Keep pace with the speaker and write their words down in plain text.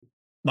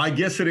My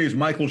guest today is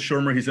Michael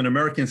Shermer. He's an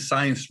American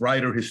science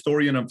writer,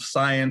 historian of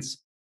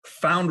science,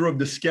 founder of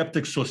the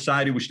Skeptic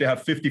Society, which they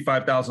have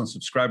 55,000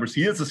 subscribers.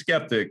 He is a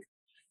skeptic,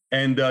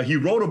 and he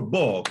wrote a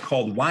book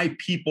called Why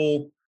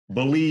People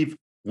Believe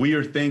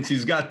Weird Things.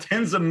 He's got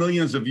tens of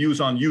millions of views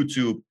on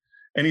YouTube,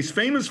 and he's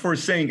famous for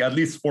saying, at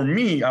least for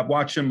me, I've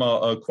watched him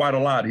quite a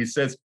lot. He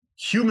says,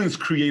 humans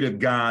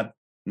created God,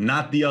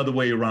 not the other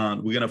way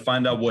around. We're going to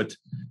find out what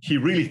he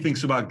really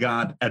thinks about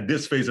God at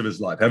this phase of his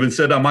life. Having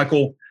said that,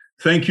 Michael,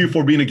 thank you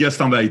for being a guest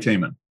on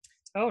Valuetainment.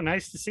 Oh,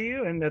 nice to see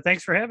you, and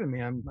thanks for having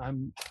me.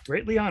 I'm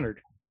greatly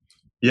honored.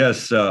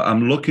 Yes,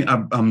 I'm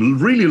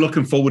really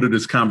looking forward to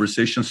this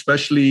conversation,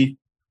 especially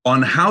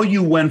on how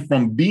you went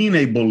from being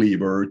a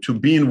believer to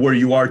being where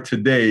you are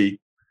today,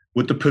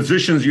 with the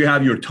positions you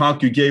have, your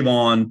talk you gave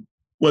on,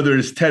 whether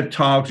it's TED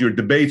Talks, your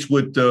debates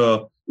with,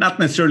 not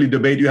necessarily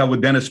debate you have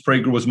with Dennis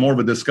Prager was more of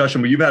a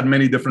discussion, but you've had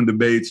many different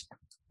debates.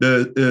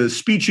 The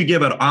speech you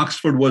gave at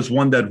Oxford was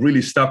one that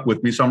really stuck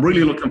with me. So I'm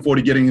really looking forward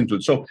to getting into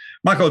it. So,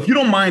 Michael, if you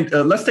don't mind,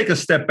 let's take a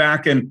step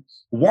back and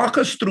walk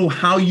us through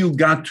how you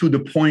got to the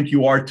point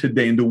you are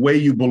today and the way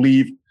you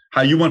believe,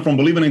 how you went from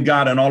believing in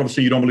God and all of a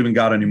sudden you don't believe in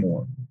God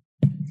anymore.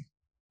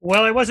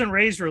 Well, I wasn't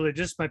raised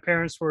religious. My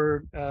parents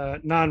were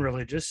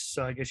non-religious,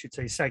 so I guess you'd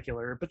say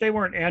secular, but they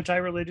weren't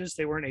anti-religious.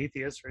 They weren't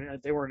atheists, or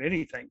they weren't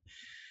anything.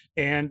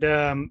 And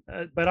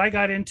but I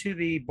got into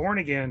the born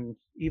again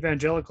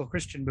evangelical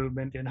Christian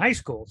movement in high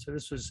school. So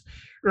this was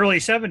early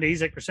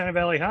 70s at Crescenta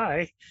Valley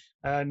High,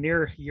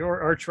 near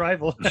your arch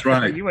rival. That's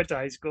right. You went to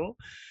high school.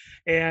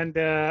 And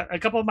a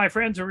couple of my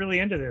friends were really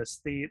into this,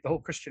 the whole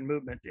Christian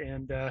movement.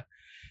 And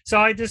so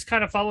I just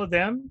kind of followed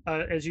them,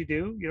 as you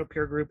do,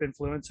 peer group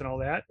influence and all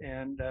that.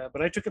 And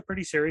but I took it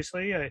pretty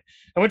seriously. I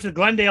went to the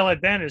Glendale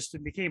Adventist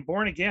and became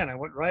born again. I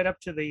went right up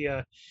to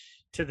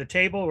the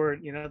table where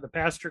the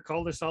pastor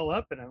called us all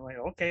up, and I'm like,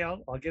 okay,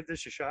 I'll give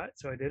this a shot.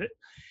 So I did it.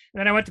 And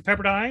then I went to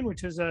Pepperdine,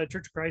 which is a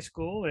Church of Christ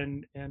school,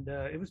 and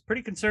it was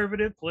pretty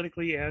conservative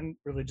politically and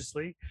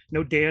religiously.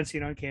 No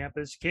dancing on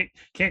campus.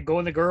 Can't go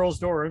in the girls'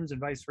 dorms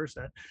and vice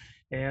versa.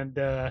 And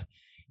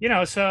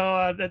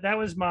so that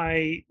was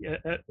my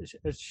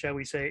shall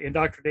we say,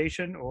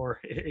 indoctrination or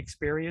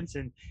experience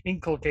and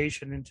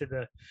inculcation into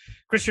the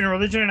Christian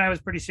religion. And I was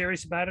pretty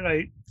serious about it.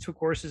 I took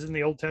courses in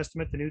the Old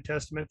Testament, the New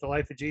Testament, the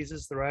life of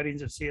Jesus, the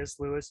writings of C.S.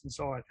 Lewis, and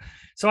so on.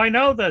 So I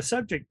know the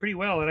subject pretty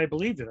well, and I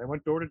believed it. I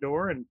went door to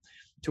door and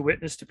to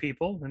witness to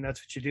people, and that's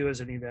what you do as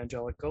an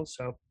evangelical.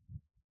 So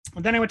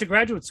and then I went to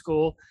graduate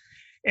school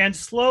and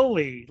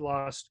slowly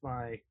lost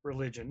my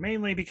religion,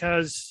 mainly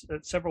because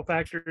several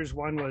factors.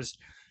 One was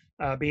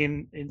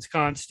being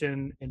ensconced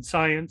in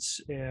science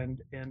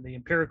and the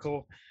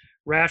empirical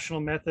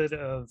rational method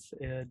of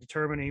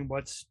determining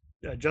what's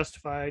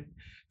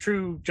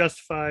true,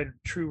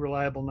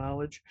 reliable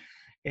knowledge.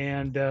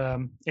 And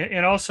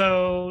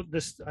also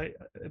this, I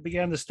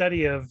began the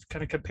study of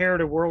kind of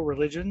comparative world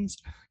religions.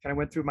 Kind of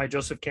went through my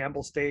Joseph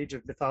Campbell stage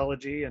of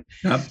mythology and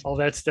all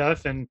that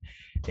stuff. And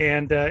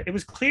it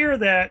was clear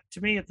that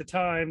to me at the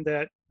time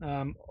that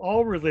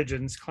all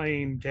religions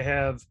claim to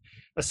have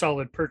a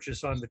solid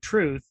purchase on the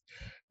truth,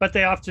 but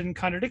they often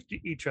contradict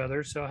each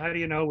other. So how do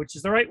you know which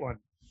is the right one?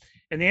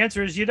 And the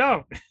answer is you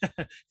don't.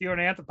 If you're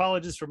an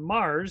anthropologist from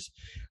Mars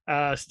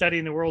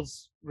studying the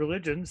world's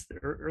religions,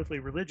 or earthly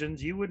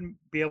religions, you wouldn't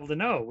be able to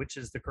know which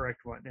is the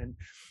correct one.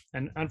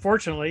 And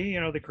unfortunately,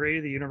 the creator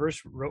of the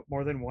universe wrote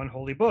more than one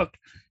holy book,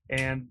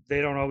 and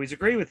they don't always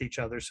agree with each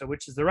other. So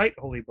which is the right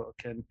holy book?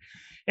 And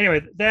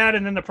anyway, that,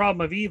 and then the problem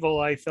of evil,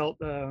 I felt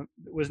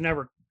was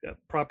never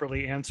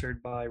properly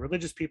answered by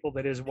religious people.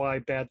 That is why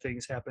bad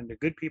things happen to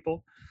good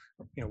people,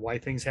 why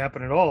things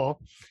happen at all.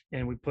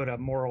 And we put a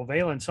moral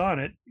valence on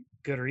it,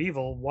 good or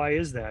evil. Why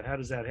is that? How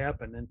does that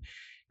happen?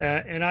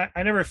 And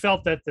I never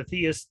felt that the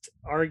theist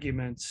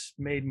arguments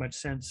made much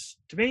sense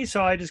to me,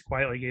 so I just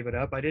quietly gave it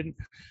up. I didn't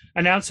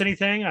announce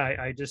anything.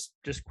 I just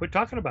quit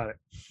talking about it.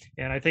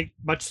 And I think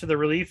much to the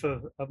relief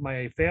of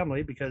my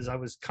family, because I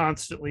was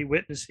constantly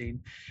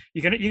witnessing.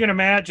 You can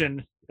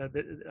imagine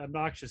the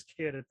obnoxious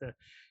kid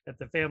at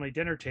the family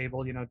dinner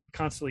table,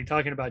 constantly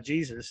talking about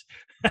Jesus.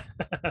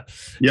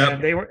 Yeah.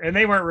 And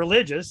they weren't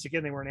religious.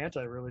 Again, they weren't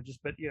anti-religious,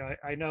 but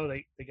I know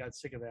they got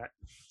sick of that.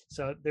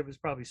 So there was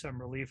probably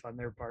some relief on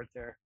their part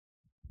there.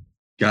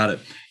 Got it.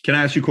 Can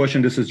I ask you a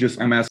question? This is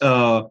just, I'm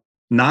asking,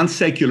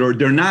 non-secular,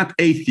 they're not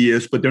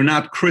atheists, but they're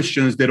not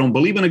Christians. They don't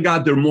believe in a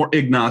God. They're more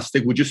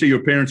agnostic. Would you say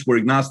your parents were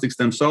agnostics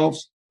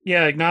themselves?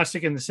 Yeah,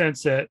 agnostic in the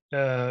sense that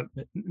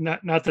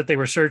not that they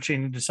were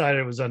searching and decided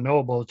it was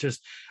unknowable.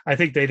 Just I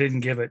think they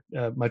didn't give it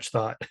much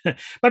thought.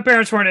 My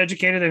parents weren't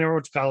educated; they never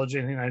went to college.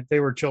 And they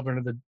were children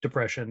of the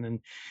Depression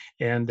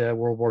and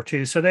World War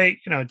II. So they,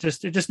 it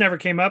just never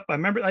came up. I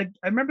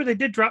remember they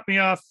did drop me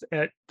off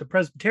at the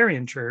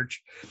Presbyterian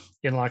Church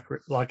in La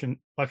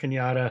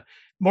Cañada.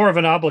 More of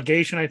an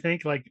obligation, I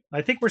think. Like,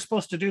 I think we're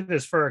supposed to do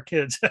this for our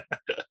kids.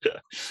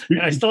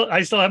 And I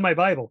still have my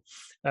Bible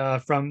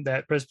from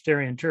that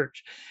Presbyterian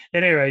church.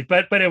 At any rate,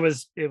 but it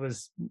was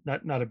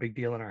not a big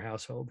deal in our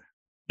household.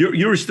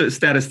 You're a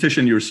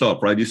statistician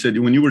yourself, right? You said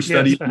when you were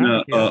studying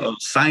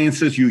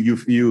sciences,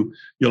 you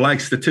like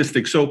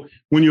statistics. So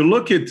when you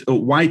look at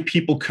why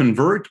people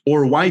convert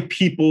or why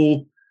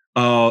people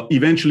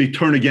eventually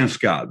turn against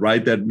God,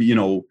 right? That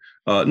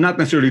not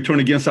necessarily turn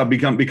against God,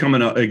 become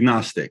an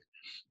agnostic.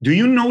 Do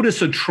you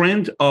notice a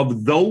trend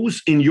of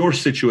those in your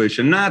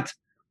situation? Not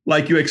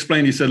like you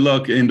explained. You said,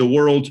 look, in the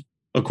world,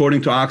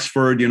 according to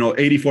Oxford,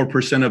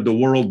 84% of the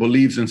world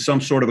believes in some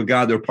sort of a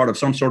God. They're part of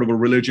some sort of a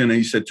religion. And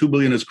you said 2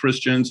 billion as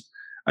Christians.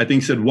 I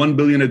think you said 1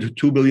 billion to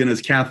 2 billion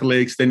as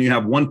Catholics. Then you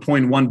have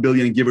 1.1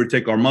 billion, give or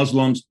take, are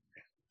Muslims.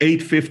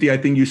 850, I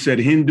think you said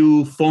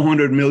Hindu.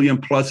 400 million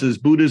plus is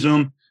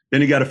Buddhism.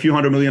 Then you got a few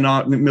hundred million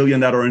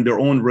that are in their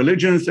own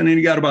religions. And then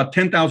you got about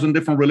 10,000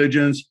 different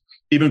religions.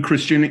 Even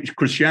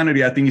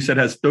Christianity, I think you said,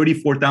 has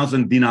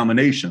 34,000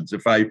 denominations,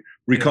 if I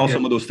recall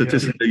some of those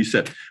statistics that you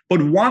said.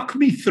 But walk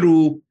me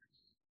through,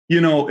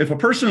 if a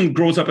person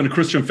grows up in a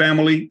Christian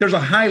family, there's a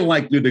high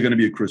likelihood they're going to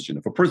be a Christian.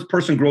 If a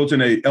person grows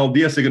in a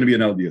LDS, they're going to be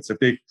an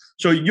LDS.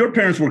 So your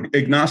parents were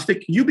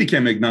agnostic, you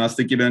became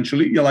agnostic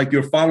eventually.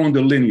 You're following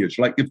the lineage,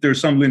 like if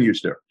there's some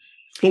lineage there.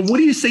 But what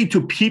do you say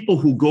to people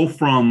who go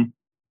from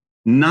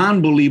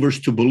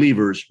non-believers to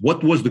believers?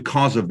 What was the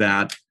cause of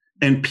that?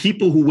 And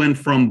people who went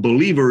from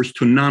believers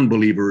to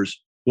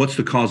non-believers, what's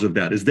the cause of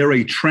that? Is there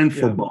a trend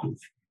for both?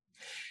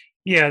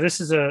 Yeah, this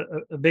is a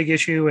big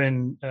issue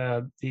in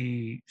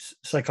the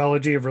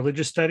psychology of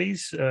religious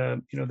studies.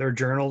 There are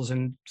journals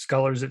and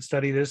scholars that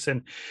study this.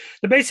 And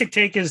the basic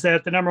take is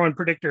that the number one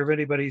predictor of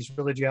anybody's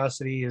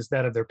religiosity is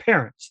that of their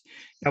parents.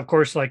 Now, of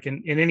course, like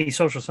in any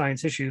social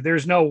science issue,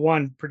 there's no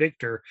one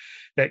predictor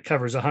that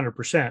covers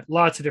 100%.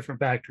 Lots of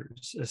different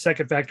factors. The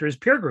second factor is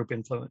peer group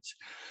influence.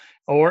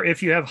 Or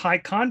if you have high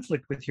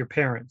conflict with your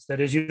parents, that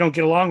is, you don't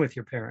get along with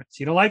your parents,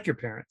 you don't like your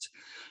parents,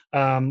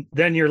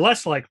 then you're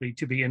less likely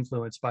to be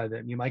influenced by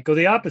them. You might go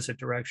the opposite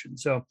direction.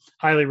 So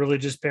highly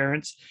religious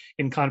parents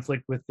in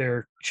conflict with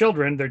their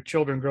children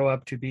grow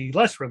up to be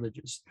less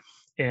religious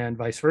and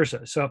vice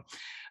versa. So,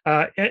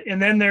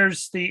 and then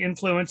there's the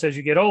influence as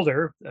you get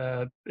older.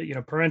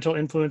 Parental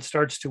influence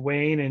starts to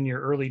wane in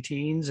your early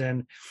teens,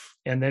 and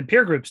then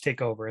peer groups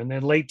take over. And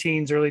then late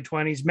teens, early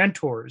 20s,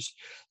 mentors,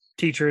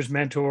 teachers,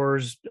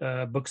 mentors,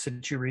 books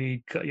that you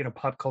read,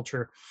 pop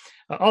culture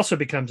also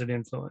becomes an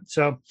influence.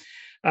 So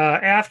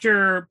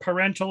after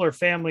parental or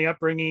family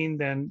upbringing,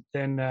 then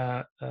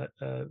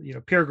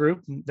peer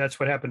group, that's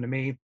what happened to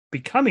me,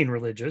 becoming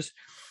religious,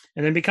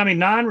 and then becoming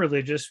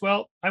non-religious.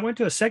 Well, I went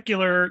to a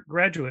secular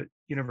graduate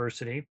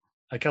university,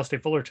 Cal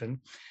State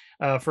Fullerton,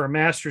 for a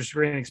master's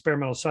degree in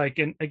experimental psych.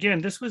 And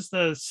again, this was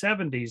the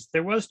 70s.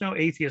 There was no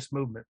atheist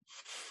movement.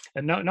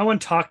 And no one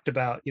talked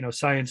about,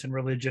 science and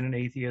religion and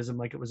atheism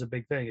like it was a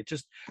big thing. It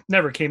just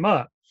never came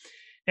up.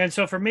 And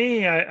so for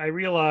me, I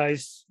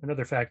realized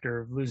another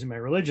factor of losing my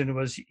religion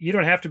was you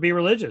don't have to be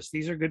religious.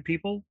 These are good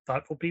people,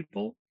 thoughtful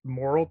people,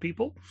 moral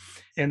people,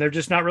 and they're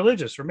just not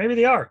religious. Or maybe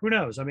they are. Who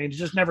knows? I mean, it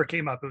just never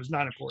came up. It was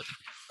not important.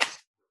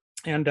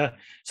 And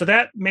so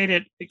that made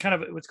it kind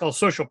of what's called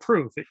social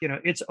proof.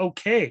 It's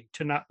okay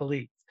to not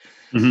believe.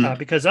 Mm-hmm.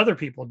 Because other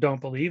people don't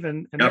believe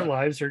and their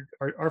lives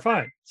are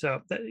fine.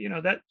 So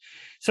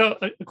so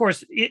of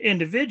course,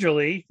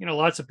 individually,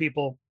 lots of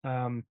people,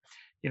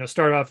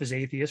 start off as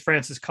atheists.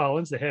 Francis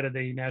Collins, the head of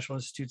the National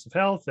Institutes of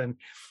Health and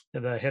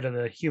the head of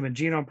the Human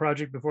Genome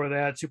Project before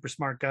that, super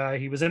smart guy.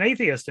 He was an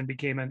atheist and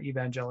became an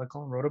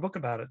evangelical and wrote a book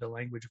about it, The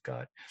Language of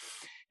God.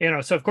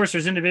 So of course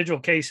there's individual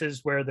cases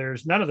where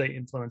there's none of the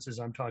influences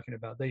I'm talking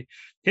about.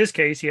 His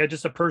case, he had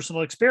just a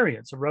personal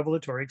experience, a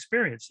revelatory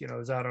experience. I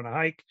was out on a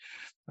hike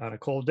on a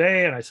cold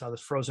day and I saw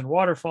this frozen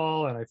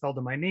waterfall and I fell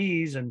to my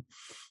knees and,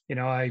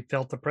 I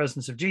felt the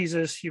presence of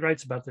Jesus. He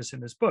writes about this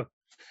in his book.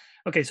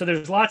 Okay, so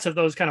there's lots of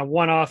those kind of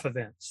one-off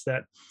events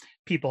that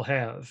people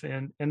have.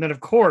 And then of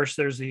course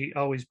there's the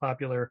always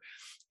popular,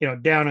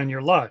 down on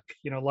your luck,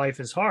 life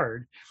is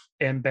hard.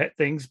 And bad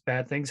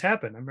things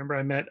happen. I remember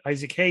I met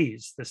Isaac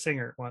Hayes, the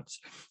singer, once.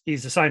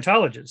 He's a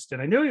Scientologist,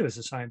 and I knew he was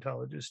a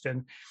Scientologist.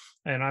 And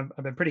I've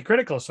been pretty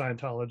critical of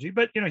Scientology,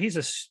 but he was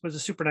a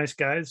super nice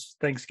guy. It's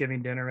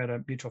Thanksgiving dinner at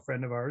a mutual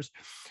friend of ours.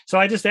 So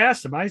I just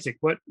asked him, Isaac,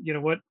 what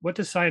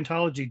does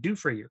Scientology do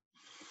for you?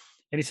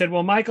 And he said,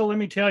 well, Michael, let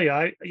me tell you,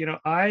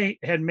 I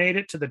had made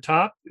it to the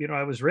top.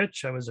 I was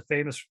rich. I was a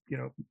famous,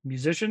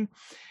 musician,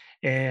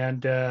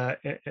 and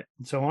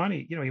so on.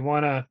 He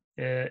won a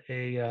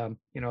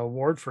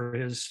award for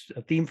his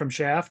theme from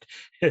Shaft,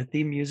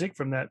 theme music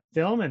from that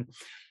film, and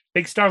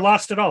big star,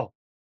 lost it all.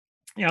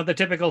 The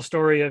typical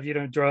story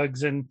of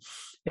drugs and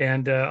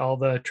all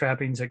the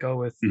trappings that go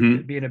with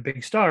being a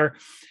big star,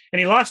 and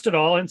he lost it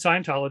all. And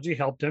Scientology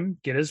helped him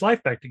get his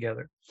life back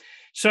together.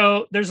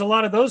 So there's a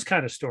lot of those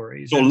kind of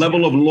stories. So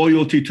level of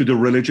loyalty to the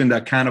religion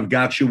that kind of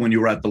got you when you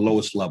were at the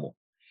lowest level.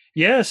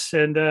 Yes,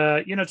 and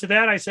to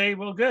that I say,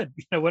 well, good.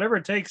 Whatever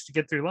it takes to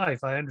get through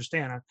life, I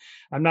understand.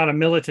 I'm not a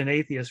militant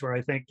atheist where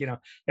I think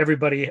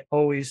everybody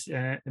always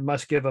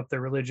must give up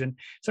their religion.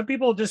 Some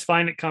people just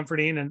find it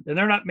comforting, and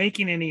they're not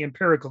making any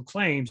empirical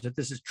claims that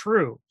this is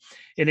true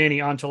in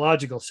any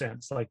ontological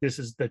sense, like this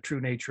is the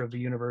true nature of the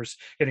universe.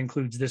 It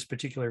includes this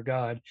particular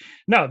God.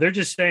 No, they're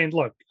just saying,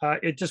 look,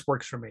 it just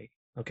works for me.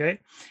 Okay,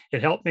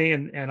 it helped me,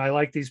 and I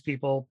like these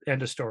people.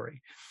 End of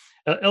story.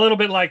 A little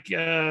bit like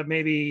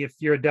maybe if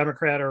you're a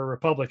Democrat or a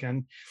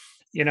Republican,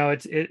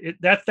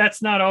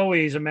 that's not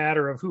always a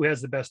matter of who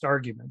has the best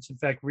arguments. In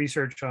fact,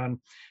 research on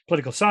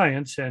political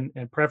science and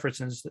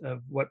preferences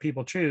of what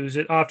people choose,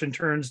 it often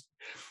turns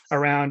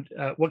around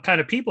what kind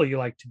of people you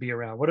like to be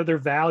around, what are their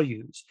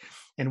values,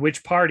 and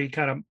which party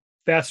kind of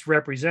best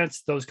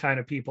represents those kind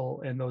of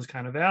people and those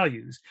kind of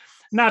values,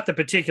 not the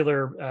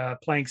particular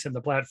planks in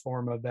the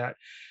platform of that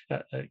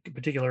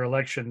particular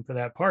election for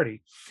that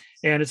party.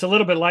 And it's a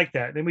little bit like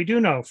that. And we do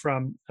know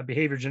from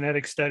behavior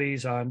genetic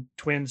studies on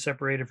twins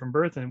separated from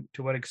birth and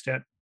to what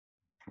extent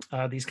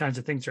these kinds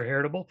of things are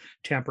heritable,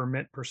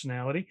 temperament,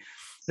 personality,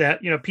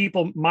 that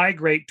people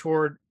migrate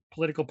toward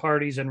political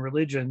parties and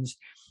religions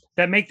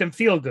that make them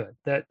feel good,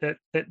 that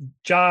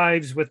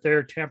jives with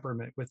their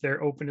temperament, with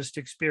their openness to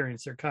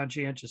experience, their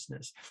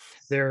conscientiousness,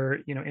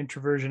 their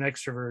introversion,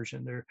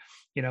 extroversion,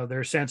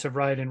 their sense of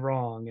right and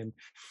wrong,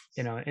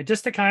 and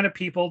just the kind of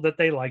people that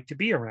they like to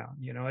be around.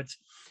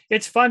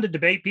 It's fun to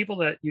debate people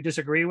that you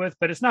disagree with,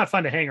 but it's not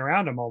fun to hang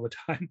around them all the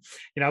time.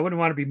 I wouldn't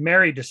want to be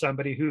married to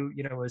somebody who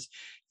was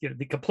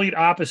the complete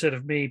opposite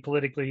of me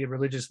politically,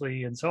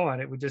 religiously, and so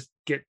on. It would just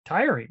get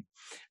tiring,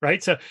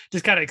 right? So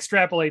just kind of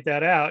extrapolate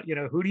that out.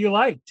 Who do you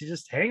like to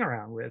just hang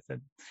around with,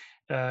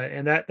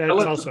 and that's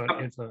also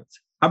an influence.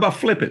 How about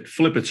flip it?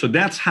 So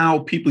that's how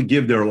people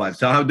give their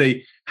lives, how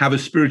they have a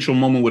spiritual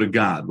moment with a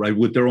God, right?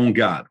 With their own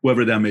God,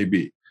 whoever that may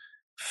be.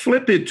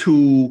 Flip it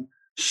to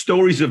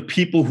stories of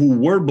people who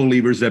were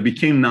believers that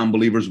became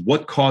non-believers.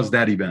 What caused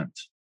that event?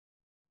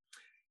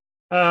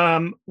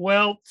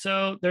 Well,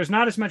 so there's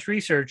not as much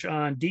research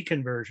on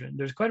deconversion.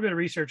 There's quite a bit of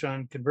research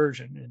on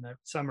conversion, and I've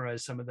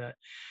summarized some of that.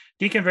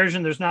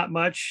 Deconversion, there's not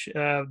much.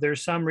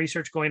 There's some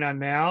research going on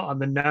now on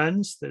the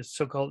nones, the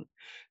so-called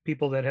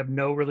people that have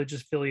no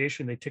religious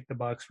affiliation. They tick the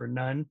box for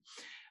none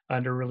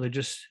under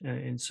religious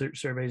in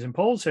surveys and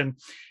polls, and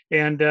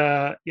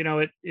there's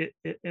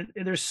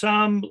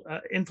some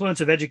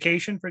influence of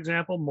education. For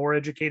example, more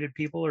educated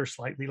people are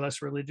slightly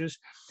less religious,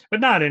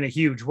 but not in a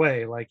huge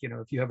way. Like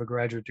if you have a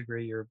graduate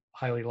degree, you're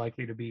highly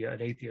likely to be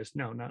an atheist.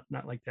 No,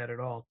 not like that at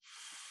all.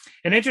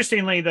 And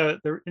interestingly,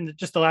 in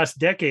just the last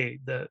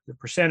decade, the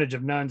percentage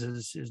of nones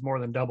is more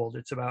than doubled.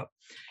 It's about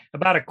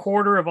a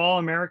quarter of all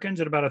Americans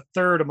and about a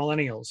third of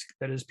millennials,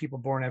 that is people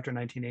born after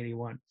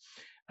 1981,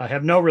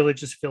 have no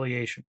religious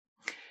affiliation.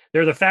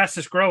 They're the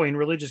fastest growing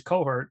religious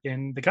cohort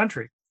in the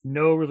country.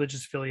 No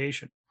religious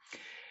affiliation.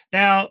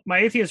 Now, my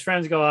atheist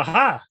friends go,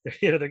 aha,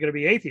 they're going to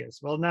be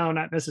atheists. Well, no,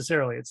 not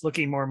necessarily. It's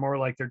looking more and more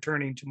like they're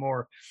turning to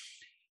more,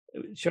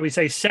 shall we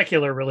say,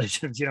 secular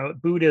religions,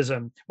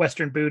 Buddhism,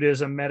 Western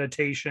Buddhism,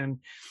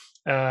 meditation,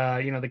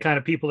 the kind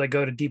of people that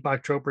go to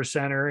Deepak Chopra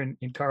Center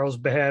in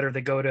Carlsbad, or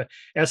they go to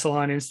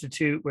Esalen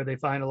Institute, where they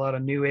find a lot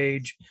of New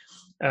Age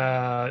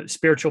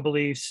spiritual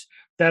beliefs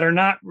that are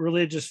not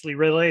religiously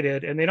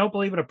related. And they don't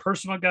believe in a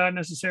personal God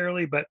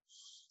necessarily, but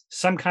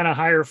some kind of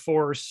higher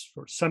force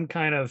or some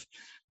kind of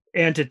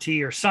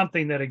entity or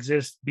something that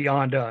exists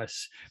beyond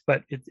us.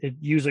 But it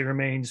usually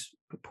remains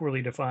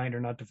poorly defined or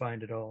not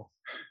defined at all.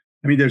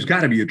 I mean, there's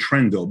got to be a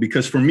trend, though,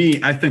 because for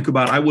me, I think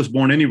about, I was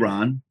born in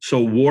Iran. So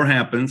war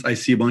happens. I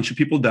see a bunch of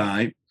people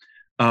die.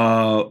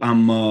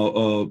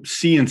 I'm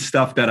seeing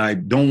stuff that I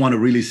don't want to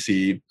really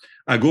see.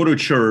 I go to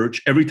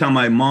church. Every time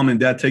my mom and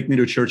dad take me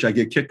to church, I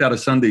get kicked out of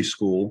Sunday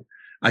school.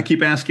 I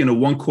keep asking a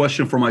one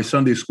question from my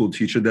Sunday school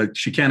teacher that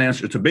she can't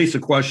answer. It's a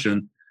basic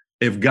question.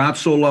 If God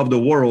so loved the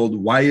world,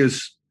 why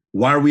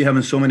are we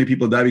having so many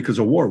people die because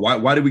of war?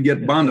 Why did we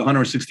get bombed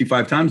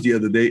 165 times the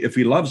other day? If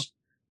he loves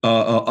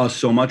us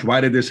so much,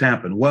 why did this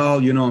happen? Well,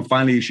 and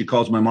finally she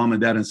calls my mom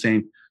and dad and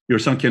saying, your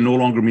son can no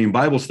longer be in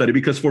Bible study,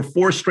 because for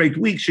 4 straight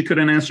weeks, she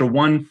couldn't answer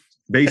one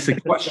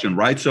basic question,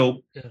 right?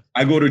 So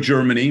I go to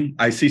Germany.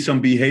 I see some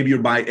behavior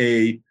by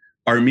a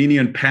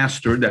Armenian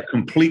pastor that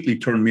completely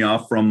turned me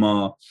off from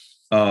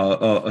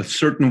a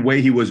certain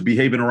way he was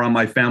behaving around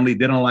my family.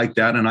 Didn't like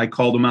that. And I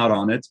called him out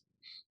on it.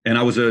 And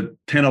I was a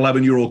 10,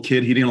 11-year-old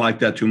kid. He didn't like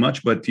that too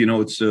much. But,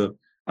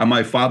 I'm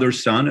my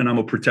father's son and I'm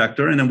a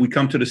protector. And then we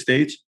come to the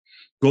States,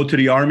 go to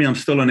the Army. I'm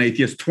still an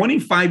atheist.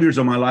 25 years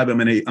of my life,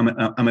 I'm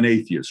an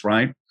atheist,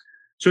 right?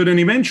 So then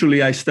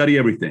eventually I study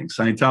everything,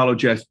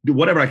 Scientology, I do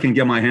whatever I can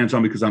get my hands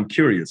on because I'm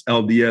curious.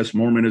 LDS,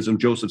 Mormonism,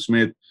 Joseph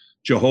Smith,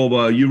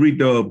 Jehovah. You read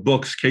the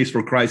books, Case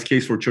for Christ,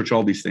 Case for Church,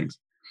 all these things.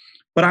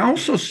 But I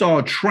also saw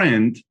a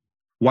trend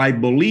why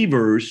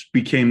believers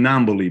became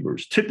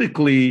non-believers.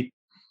 Typically,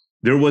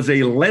 there was a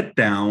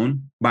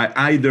letdown by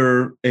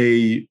either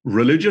a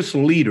religious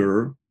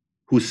leader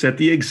who set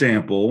the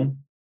example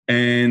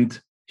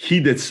and he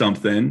did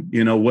something,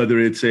 whether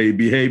it's a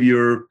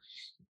behavior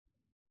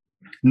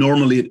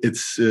Normally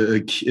it's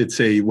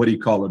a, what do you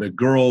call it? A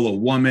girl, a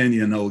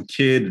woman,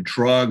 kid,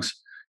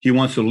 drugs. He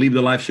wants to leave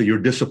the life. So you're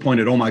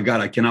disappointed. Oh my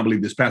God, I cannot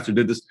believe this pastor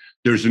did this.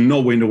 There's no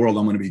way in the world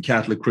I'm going to be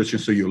Catholic Christian.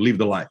 So you leave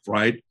the life,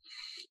 right?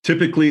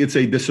 Typically it's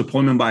a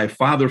disappointment by a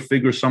father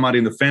figure, somebody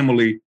in the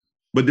family.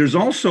 But there's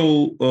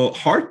also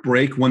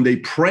heartbreak when they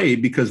pray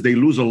because they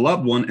lose a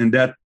loved one, and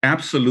that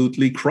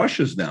absolutely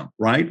crushes them,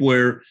 right?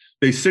 Where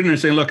they sit there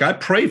and say, look, I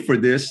prayed for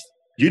this.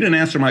 You didn't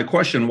answer my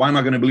question. Why am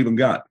I going to believe in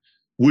God?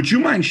 Would you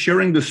mind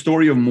sharing the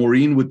story of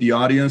Maureen with the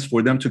audience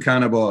for them to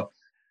kind of,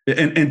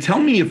 and tell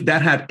me if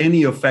that had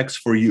any effects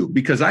for you?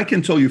 Because I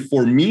can tell you,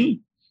 for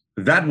me,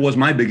 that was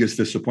my biggest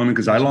disappointment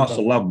because I lost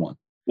a loved one.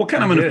 What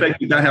kind of an effect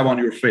did that have on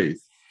your faith?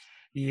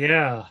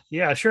 Yeah,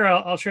 sure.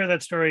 I'll share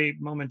that story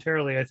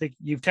momentarily. I think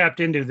you've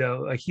tapped into,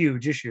 though, a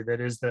huge issue that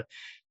is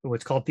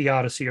what's called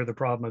theodicy, or the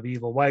problem of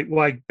evil.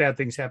 Why bad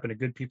things happen to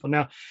good people.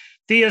 Now,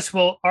 theists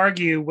will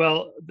argue,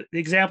 well, the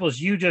examples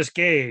you just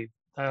gave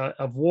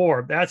of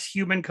war, that's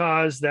human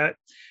cause, that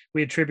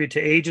we attribute to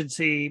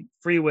agency,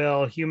 free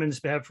will. Humans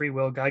have free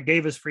will. God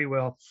gave us free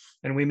will,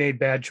 and we made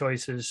bad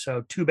choices.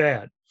 So too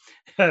bad.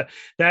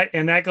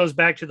 that goes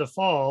back to the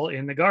fall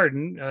in the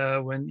garden,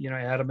 when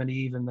Adam and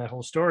Eve and the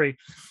whole story,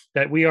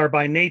 that we are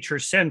by nature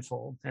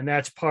sinful, and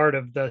that's part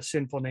of the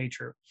sinful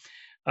nature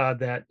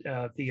that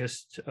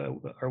theists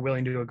are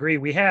willing to agree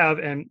we have.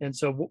 And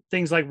so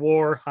things like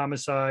war,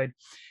 homicide,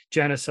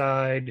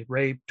 genocide,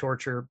 rape,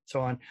 torture,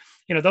 so on,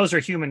 those are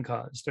human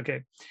caused.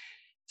 Okay.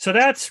 So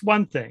that's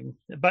one thing,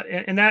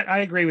 and that I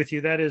agree with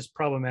you, that is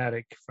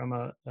problematic from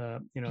a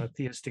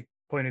theistic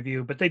point of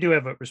view, but they do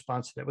have a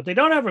response to that. What they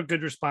don't have a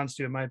good response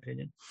to, in my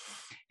opinion,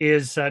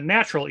 is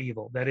natural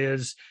evil. That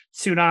is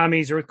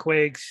tsunamis,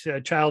 earthquakes,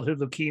 childhood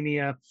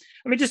leukemia.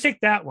 I mean, just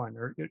take that one,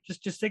 or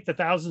just take the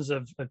thousands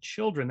of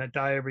children that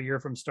die every year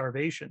from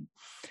starvation.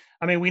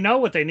 I mean, we know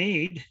what they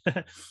need,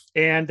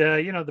 and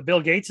the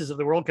Bill Gateses of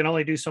the world can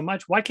only do so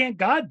much. Why can't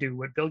God do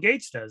what Bill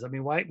Gates does? I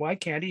mean, why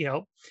can't he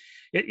help?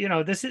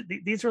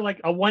 These are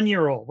like a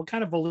 1-year-old. What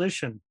kind of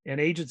volition and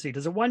agency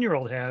does a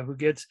 1-year-old have who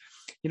gets,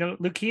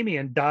 leukemia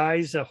and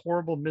dies a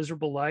horrible,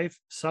 miserable life,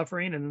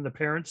 suffering, and then the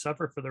parents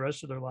suffer for the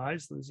rest of their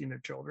lives, losing their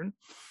children?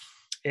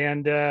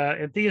 And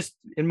theists,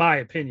 in my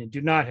opinion, do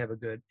not have a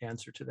good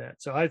answer to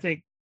that. So I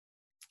think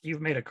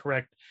you've made a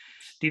correct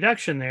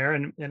deduction there.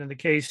 And in the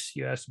case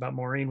you asked about,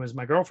 Maureen was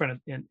my girlfriend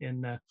at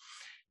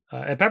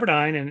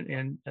Pepperdine,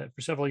 and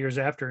for several years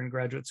after in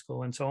graduate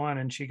school and so on.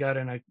 And she got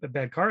in a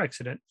bad car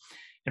accident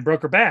and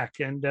broke her back.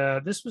 And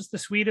this was the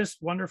sweetest,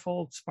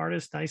 wonderful,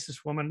 smartest,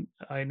 nicest woman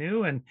I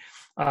knew. And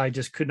I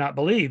just could not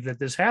believe that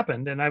this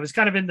happened. And I was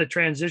kind of in the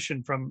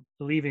transition from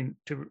leaving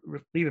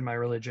my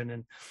religion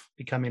and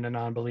becoming a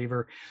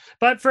non-believer.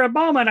 But for a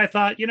moment, I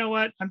thought, you know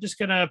what, I'm just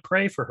going to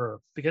pray for her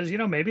because,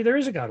 maybe there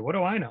is a God. What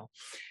do I know?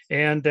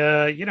 And,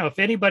 if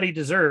anybody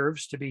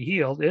deserves to be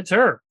healed, it's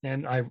her.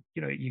 And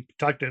you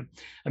talk to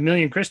a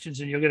million Christians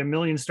and you'll get a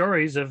million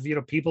stories of,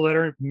 people that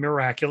are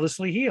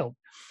miraculously healed.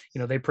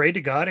 They prayed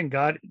to God, and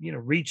God,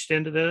 reached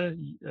into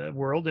the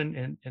world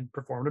and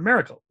performed a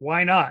miracle.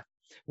 Why not?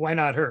 Why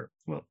not her?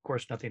 Well, of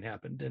course, nothing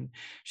happened, and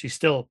she's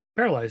still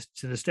paralyzed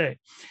to this day.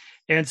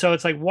 And so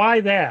it's like,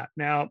 why that?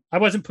 Now, I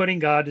wasn't putting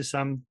God to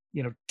some,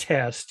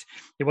 test.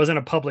 It wasn't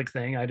a public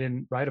thing. I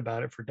didn't write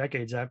about it for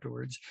decades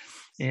afterwards.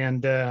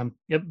 And,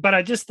 but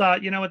I just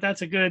thought,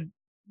 that's a good,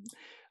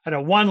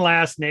 one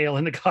last nail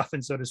in the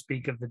coffin, so to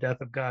speak, of the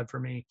death of God for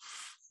me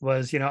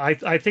was,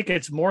 I think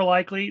it's more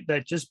likely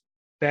that just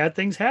bad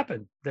things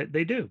happen, that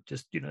they do.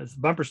 Just, as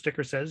the bumper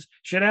sticker says,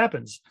 shit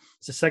happens.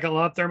 It's the second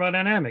law of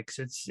thermodynamics.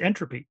 It's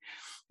entropy.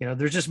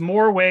 There's just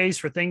more ways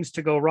for things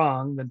to go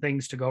wrong than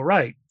things to go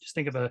right. Just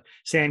think of a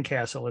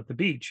sandcastle at the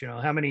beach.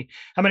 How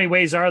many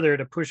ways are there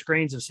to push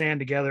grains of sand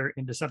together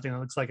into something that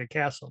looks like a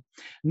castle?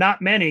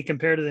 Not many,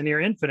 compared to the near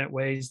infinite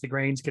ways the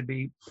grains could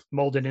be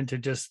molded into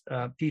just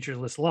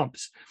featureless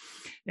lumps.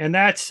 And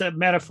that's a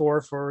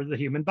metaphor for the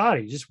human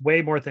body. Just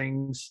way more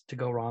things to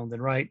go wrong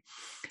than right.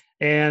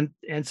 And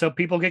so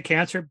people get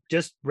cancer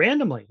just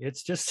randomly.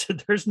 It's just,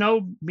 there's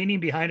no meaning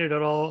behind it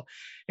at all.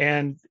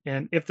 And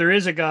if there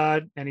is a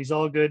God and he's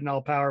all good and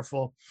all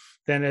powerful,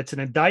 then it's an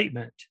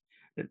indictment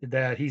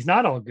that he's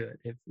not all good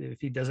if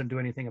he doesn't do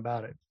anything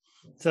about it.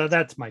 So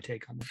that's my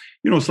take on that.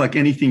 It's like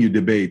anything you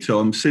debate. So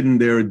I'm sitting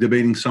there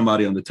debating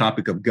somebody on the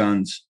topic of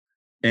guns,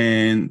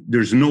 and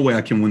there's no way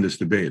I can win this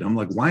debate. I'm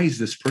like, why is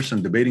this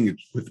person debating it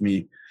with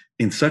me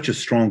in such a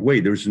strong way?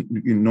 There's,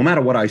 no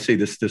matter what I say,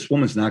 this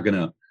woman's not going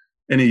to.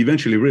 And he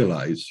eventually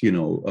realized,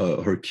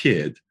 her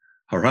kid,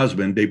 her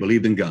husband, they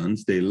believed in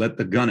guns. They let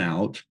the gun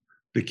out.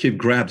 The kid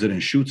grabs it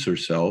and shoots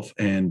herself.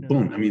 And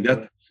boom. I mean,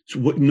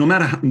 no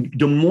matter how,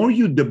 the more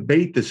you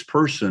debate this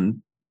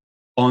person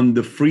on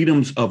the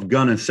freedoms of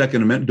gun and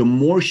Second Amendment, the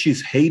more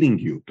she's hating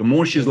you, the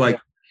more she's like,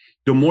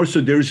 the more,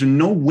 so there's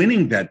no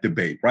winning that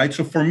debate, right?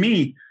 So for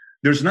me,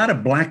 there's not a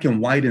black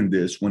and white in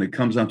this when it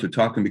comes down to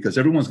talking, because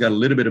everyone's got a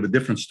little bit of a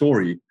different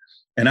story.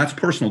 And that's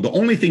personal. The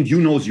only thing you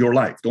know is your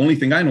life. The only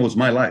thing I know is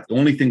my life. The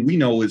only thing we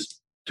know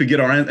is to get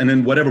and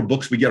then whatever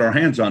books we get our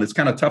hands on. It's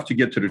kind of tough to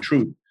get to the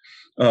truth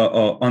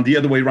on the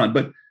other way around.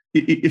 But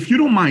if you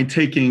don't mind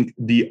taking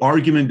the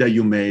argument that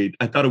you made,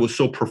 I thought it was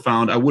so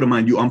profound. I wouldn't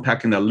mind you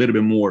unpacking that a little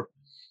bit more,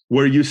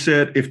 where you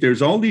said, if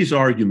there's all these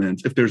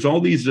arguments, if there's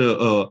all these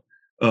 2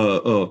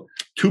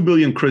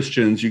 billion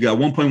Christians, you got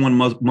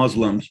 1.1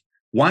 Muslims,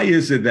 why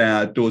is it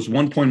that those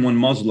 1.1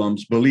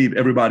 Muslims believe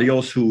everybody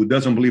else who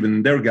doesn't believe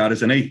in their God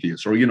is an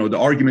atheist? Or, the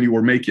argument you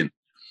were making.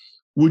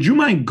 Would you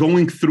mind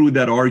going through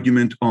that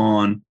argument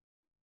on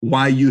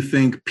why you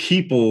think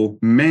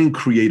man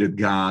created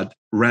God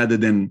rather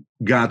than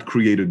God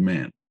created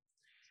man?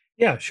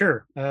 Yeah,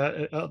 sure.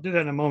 I'll do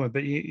that in a moment.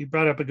 But you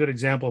brought up a good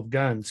example of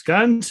guns.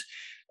 Guns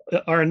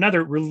are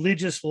another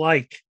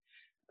religious-like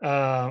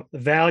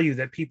value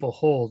that people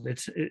hold.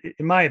 It's,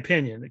 in my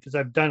opinion, because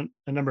I've done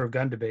a number of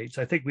gun debates,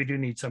 I think we do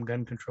need some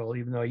gun control,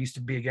 even though I used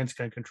to be against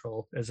gun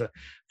control as a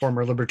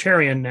former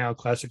libertarian, now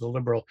classical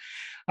liberal.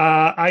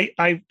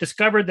 I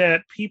discovered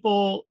that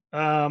people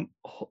that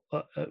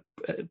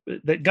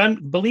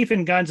belief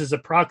in guns is a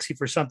proxy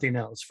for something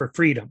else, for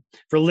freedom,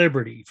 for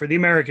liberty, for the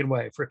American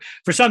way,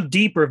 for some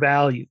deeper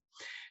value.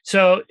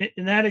 So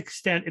in that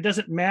extent, it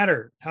doesn't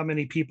matter how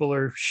many people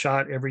are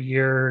shot every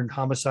year and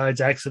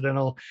homicides,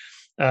 accidental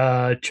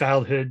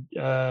childhood,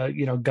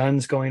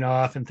 guns going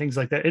off and things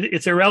like that.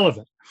 It's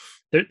irrelevant.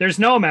 There's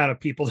no amount of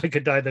people that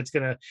could die that's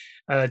going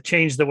to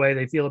change the way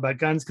they feel about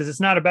guns, because it's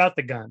not about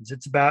the guns.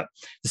 It's about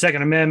the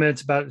Second Amendment.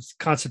 It's about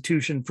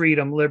Constitution,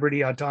 freedom,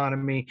 liberty,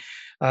 autonomy,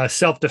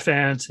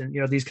 self-defense,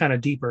 and these kind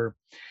of deeper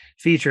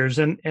features.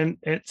 And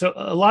so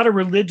a lot of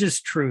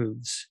religious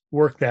truths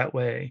work that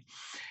way.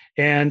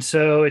 And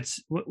so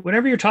it's,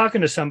 whenever you're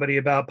talking to somebody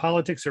about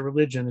politics or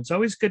religion, it's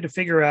always good to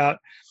figure out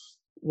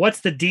what's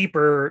the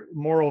deeper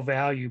moral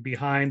value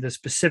behind the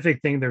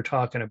specific thing they're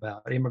talking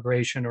about,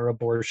 immigration or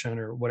abortion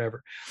or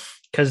whatever.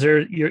 Because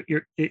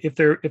if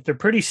they're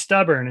pretty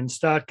stubborn and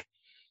stuck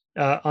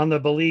on the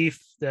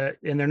belief that,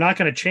 and they're not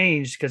going to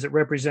change because it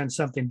represents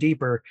something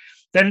deeper,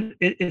 then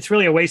it's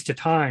really a waste of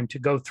time to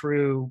go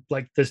through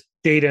like this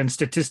data and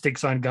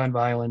statistics on gun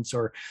violence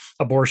or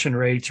abortion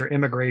rates or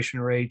immigration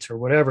rates or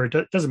whatever.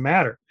 It doesn't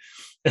matter.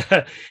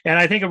 And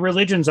I think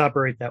religions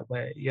operate that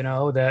way,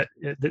 that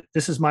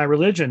this is my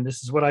religion.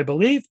 This is what I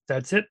believe.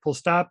 That's it. Full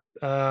stop.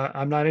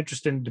 I'm not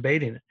interested in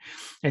debating it.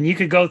 And you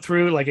could go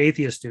through, like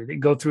atheists do, they can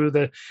go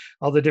through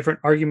all the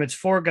different arguments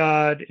for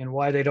God and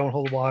why they don't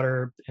hold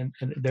water. And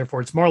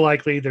therefore it's more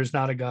likely there's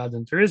not a God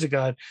than there is a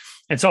God,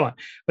 and so on.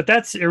 But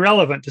that's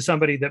irrelevant to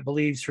somebody that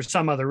believes for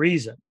some other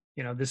reason.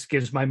 This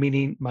gives my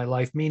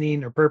life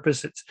meaning or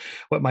purpose. It's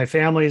what my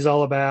family is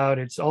all about.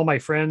 It's all my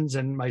friends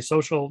and my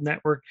social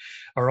network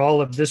are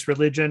all of this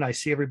religion. I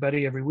see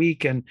everybody every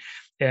week, and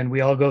we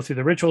all go through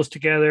the rituals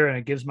together, and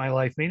it gives my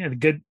life meaning,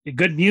 and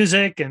good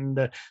music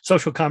and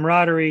social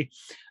camaraderie.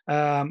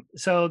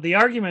 So the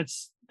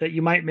arguments that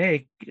you might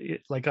make,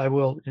 like I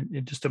will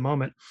in just a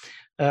moment,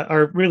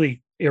 are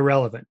really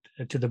irrelevant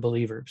to the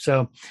believer.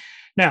 So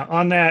now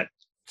on that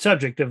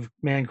subject of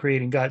man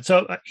creating God.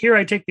 So here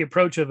I take the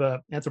approach of an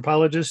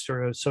anthropologist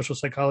or a social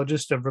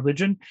psychologist of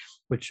religion,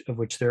 of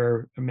which there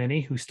are many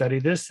who study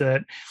this,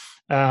 that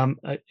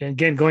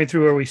again, going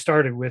through where we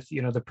started with,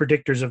 the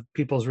predictors of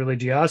people's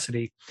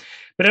religiosity.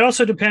 But it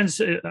also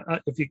depends,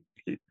 if you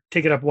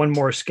take it up one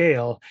more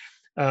scale,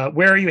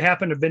 where you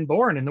happen to have been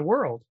born in the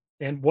world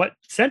and what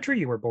century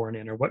you were born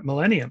in or what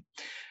millennium.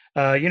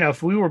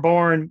 If we were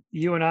born,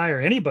 you and I or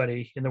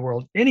anybody in the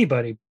world,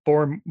 anybody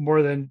born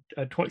more than,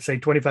 say,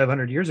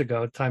 2,500 years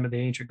ago, time of the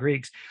ancient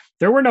Greeks,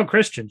 there were no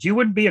Christians. You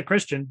wouldn't be a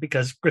Christian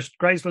because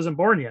Christ wasn't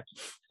born yet.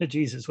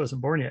 Jesus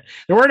wasn't born yet.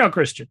 There were no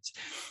Christians,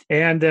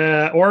 and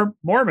or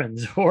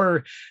Mormons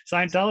or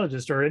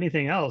Scientologists or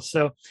anything else.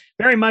 So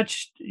very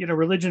much,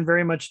 religion,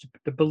 very much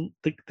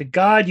the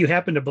God you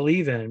happen to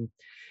believe in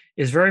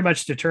is very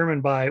much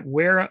determined by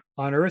where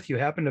on earth you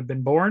happen to have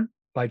been born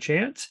by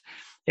chance,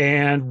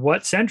 and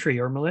what century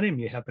or millennium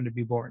you happen to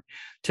be born.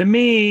 To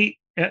me,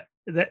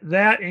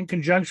 that in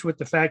conjunction with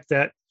the fact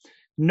that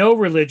no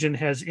religion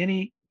has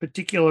any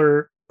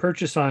particular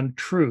purchase on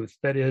truth,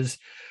 that is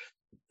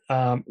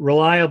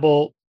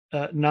reliable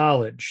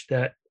knowledge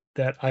that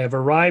I have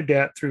arrived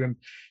at through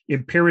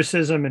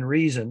empiricism and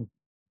reason.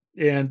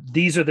 And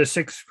these are the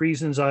 6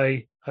 reasons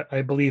I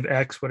believe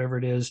X, whatever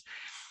it is.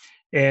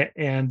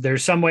 And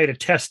there's some way to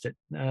test it.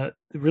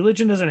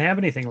 Religion doesn't have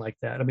anything like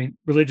that. I mean,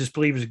 religious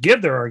believers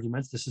give their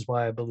arguments. This is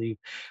why I believe,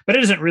 but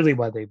it isn't really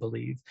why they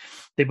believe.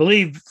 They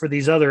believe for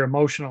these other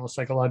emotional,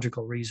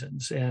 psychological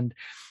reasons. And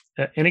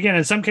again,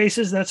 in some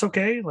cases, that's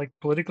okay. Like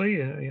politically,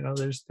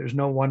 there's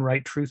no one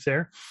right truth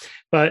there.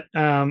 But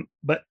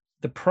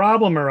the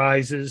problem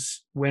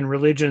arises when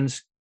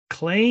religions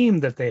claim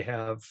that they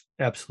have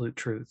absolute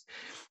truth.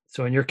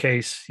 So in your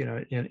case,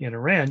 in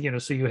Iran,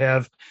 so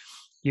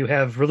you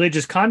have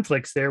religious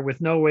conflicts there with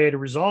no way to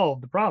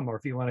resolve the problem. Or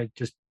if you want to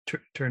just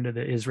turn to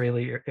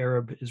the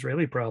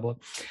Arab-Israeli problem,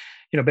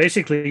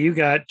 basically you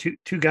got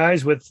two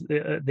guys with,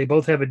 they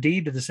both have a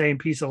deed to the same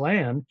piece of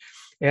land,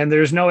 and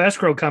there's no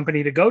escrow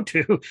company to go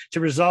to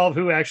resolve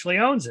who actually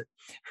owns it,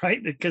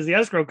 right? Because the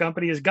escrow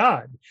company is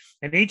God,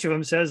 and each of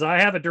them says, I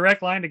have a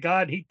direct line to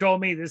God. He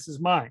told me this is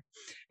mine.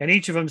 And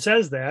each of them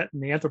says that.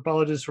 And the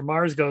anthropologist from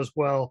Mars goes,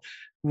 well,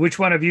 which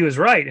one of you is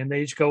right? And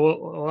they each go,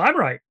 well, I'm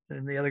right.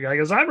 And the other guy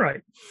goes, I'm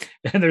right.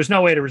 And there's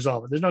no way to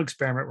resolve it. There's no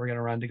experiment we're going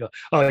to run to go,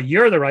 oh,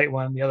 you're the right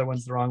one, the other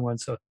one's the wrong one,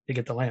 so they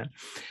get the land.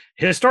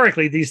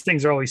 Historically, these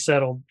things are always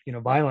settled,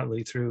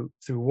 violently through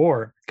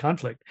war,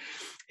 conflict.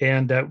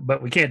 And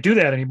but we can't do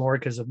that anymore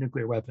because of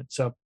nuclear weapons.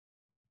 So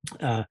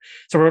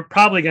we're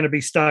probably going to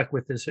be stuck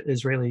with this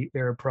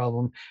Israeli-Arab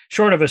problem,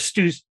 short of a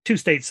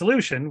two-state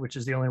solution, which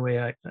is the only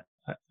way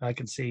I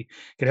can see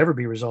could ever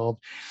be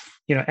resolved.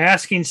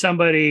 Asking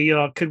somebody,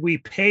 could we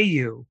pay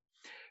you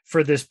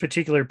for this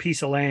particular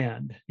piece of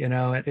land?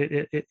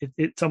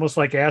 It's almost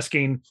like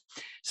asking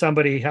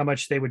somebody how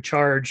much they would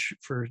charge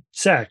for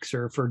sex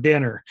or for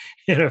dinner.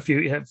 If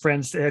you have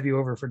friends to have you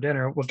over for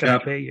dinner, what can I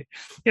pay you?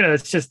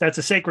 That's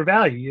a sacred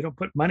value. You don't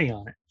put money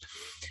on it.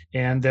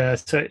 And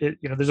so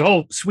there's a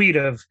whole suite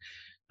of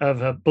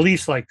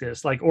beliefs like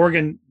this, like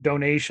organ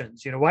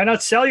donations. Why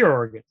not sell your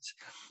organs?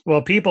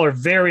 Well, people are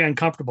very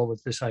uncomfortable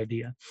with this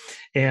idea,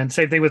 and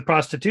same thing with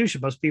prostitution.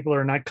 Most people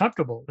are not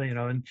comfortable,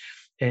 and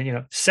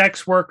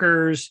sex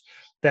workers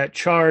that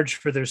charge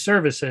for their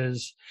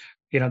services,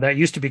 that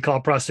used to be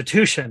called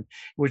prostitution,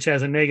 which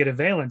has a negative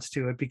valence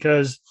to it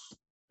because,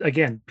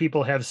 again,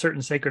 people have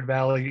certain sacred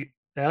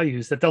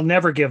values that they'll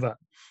never give up,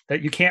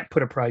 that you can't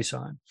put a price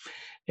on.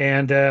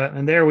 And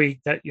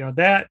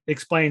that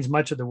explains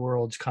much of the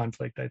world's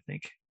conflict, I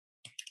think.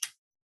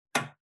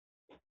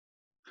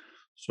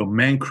 So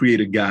man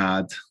created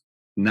God,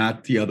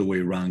 not the other way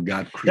around.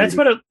 God created.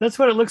 That's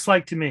what it looks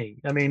like to me.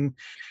 I mean,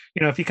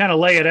 if you kind of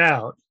lay it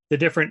out, the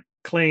different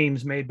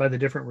claims made by the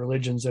different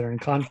religions that are in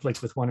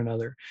conflict with one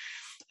another,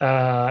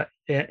 and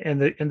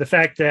the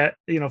fact that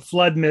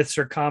flood myths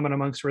are common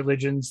amongst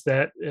religions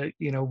that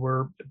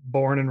were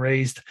born and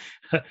raised,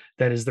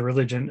 that is the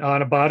religion,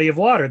 on a body of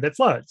water that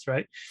floods,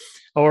 right?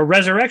 Or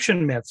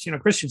resurrection myths.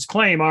 Christians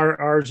claim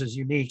ours is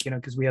unique,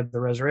 because we have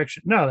the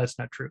resurrection. No, that's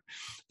not true.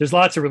 There's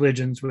lots of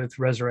religions with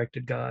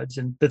resurrected gods,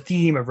 and the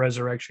theme of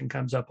resurrection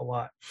comes up a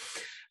lot,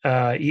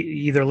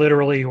 either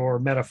literally or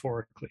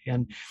metaphorically.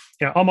 And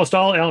almost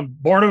all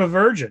born of a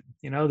virgin.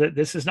 That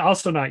this is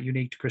also not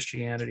unique to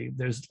Christianity.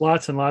 There's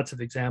lots and lots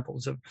of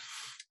examples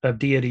of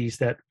deities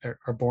that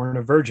are born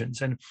of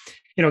virgins, and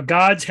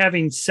gods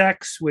having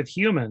sex with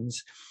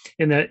humans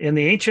in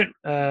the ancient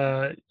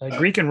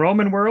Greek and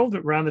Roman world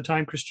around the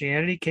time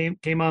Christianity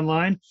came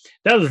online.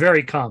 That was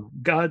very common.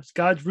 Gods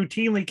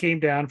routinely came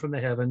down from the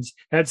heavens,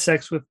 had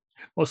sex with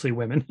mostly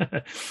women,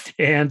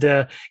 and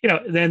then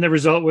the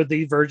result were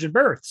the virgin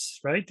births,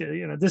 right?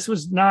 This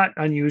was not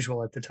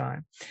unusual at the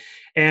time.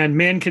 And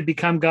men could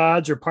become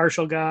gods or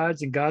partial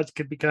gods, and gods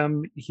could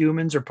become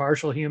humans or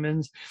partial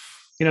humans.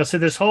 So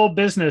this whole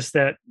business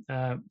that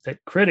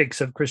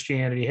critics of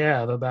Christianity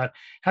have about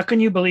how can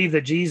you believe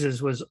that Jesus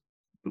was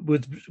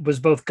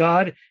both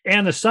God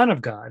and the Son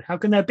of God? How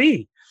can that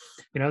be?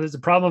 There's a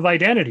problem of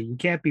identity. You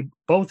can't be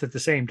both at the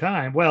same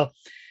time. Well,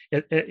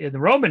 in the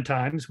Roman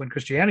times, when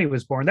Christianity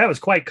was born, that was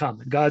quite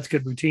common. Gods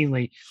could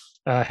routinely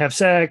have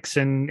sex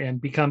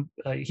and become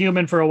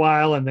human for a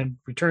while, and then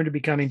return to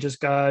becoming just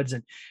gods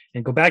and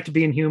go back to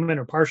being human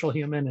or partial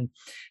human. And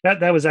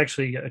that was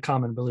actually a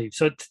common belief.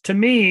 So to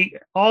me,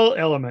 all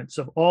elements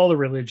of all the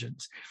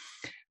religions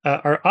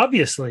are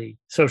obviously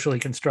socially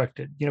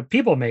constructed.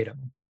 People made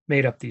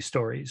up these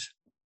stories.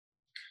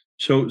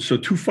 So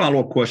two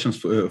follow-up questions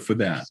for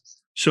that.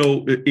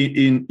 So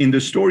in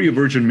the story of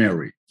Virgin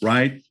Mary,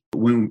 right?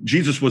 When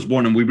Jesus was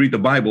born and we read the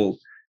Bible,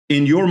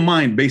 in your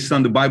mind, based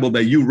on the Bible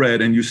that you read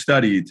and you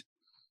studied,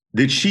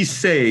 did she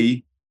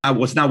say, I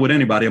was not with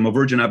anybody, I'm a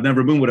virgin, I've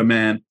never been with a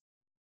man?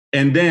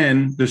 And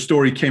then the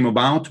story came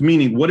about,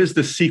 meaning what is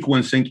the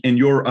sequencing in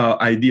your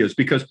ideas?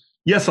 Because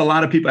yes, a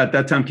lot of people at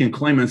that time can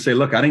claim and say,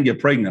 look, I didn't get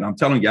pregnant. I'm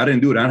telling you, I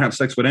didn't do it. I didn't have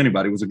sex with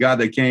anybody. It was a God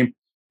that came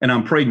and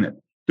I'm pregnant.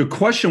 The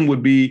question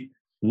would be,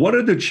 what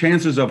are the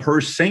chances of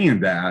her saying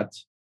that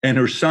and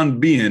her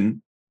son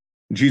being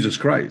Jesus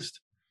Christ?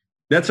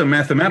 That's a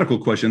mathematical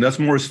question. That's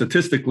more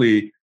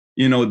statistically,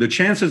 the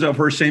chances of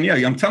her saying, yeah,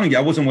 I'm telling you,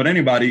 I wasn't with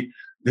anybody.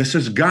 This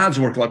is God's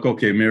work. Like,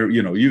 okay, Mary,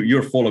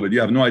 you're full of it. You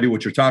have no idea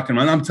what you're talking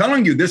about. I'm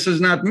telling you, this is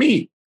not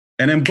me.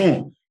 And then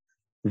boom,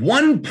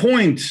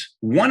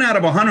 1.1 out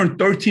of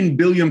 113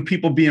 billion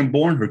people being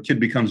born, her kid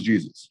becomes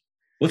Jesus.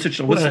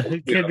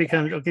 Kid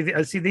becomes,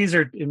 okay. See, these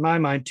are, in my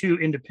mind, two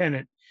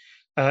independent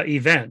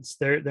events.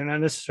 They're not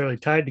necessarily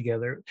tied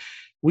together.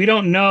 We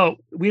don't know.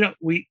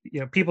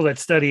 People that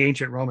study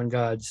ancient Roman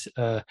gods,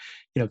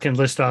 can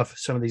list off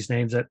some of these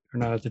names that are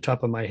not at the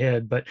top of my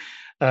head. But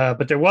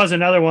there was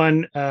another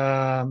one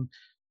of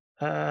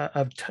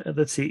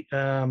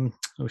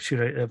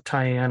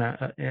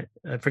Diana.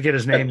 I forget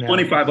his name now.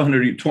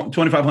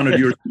 2,500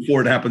 years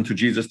before it happened to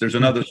Jesus. There's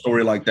another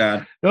story like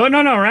that. No,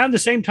 around the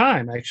same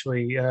time,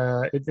 actually,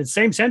 the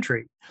same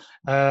century.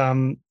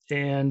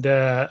 and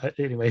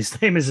anyway,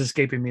 his name is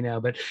escaping me now.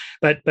 But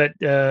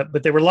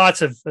there were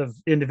lots of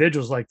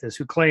individuals like this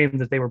who claimed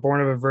that they were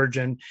born of a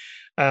virgin,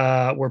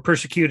 were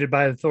persecuted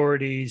by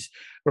authorities,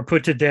 were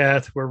put to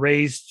death, were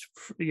raised,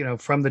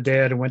 from the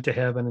dead and went to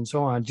heaven, and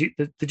so on.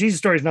 The Jesus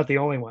story is not the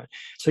only one,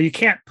 so you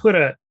can't put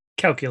a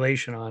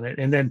calculation on it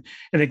and then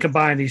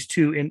combine these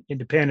two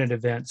independent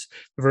events,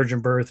 the virgin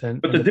birth and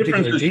but the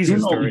difference is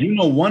Jesus story. You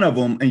know one of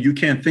them and you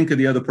can't think of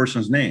the other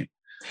person's name.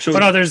 So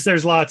no,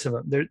 there's lots of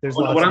them. There's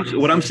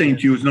what I'm saying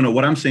to you is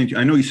what I'm saying to you.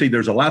 I know you say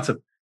there's a lots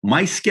of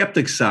my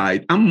skeptic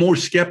side. I'm more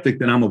skeptic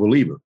than I'm a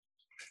believer.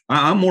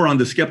 I'm more on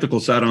the skeptical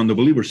side, on the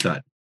believer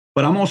side,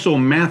 but I'm also a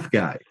math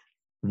guy.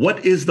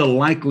 What is the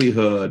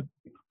likelihood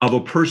of a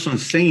person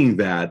saying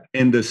that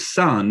and the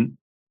son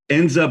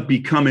ends up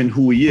becoming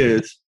who he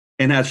is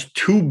and has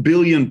 2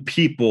 billion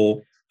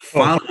people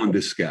following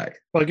this guy?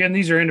 Well, again,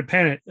 these are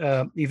independent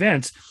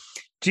events.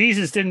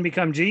 Jesus didn't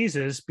become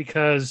Jesus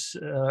because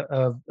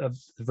of the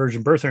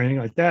virgin birth or anything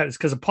like that. It's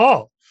because of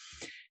Paul.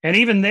 And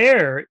even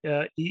there,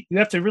 you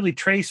have to really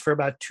trace for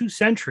about 2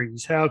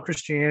 centuries how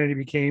Christianity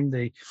became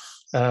the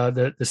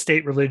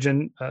state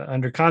religion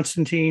under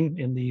Constantine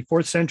in the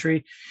 4th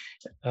century,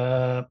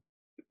 late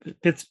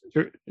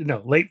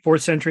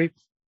 4th century,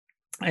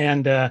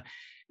 and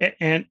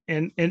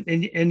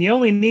you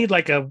only need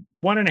like a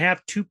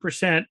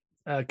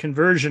 1.5–2%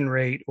 conversion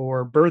rate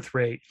or birth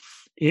rate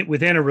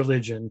within a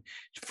religion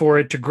for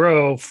it to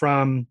grow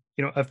from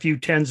a few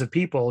tens of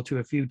people to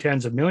a few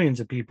tens of millions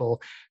of people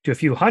to a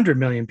few 100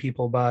 million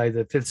people by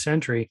the 5th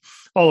century,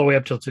 all the way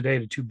up till today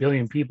to 2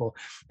 billion people.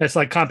 That's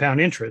like compound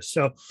interest.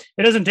 So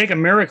it doesn't take a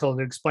miracle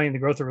to explain the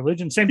growth of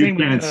religion. Same thing.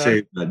 You can't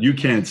say that. You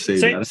can't say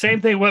that. Same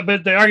thing.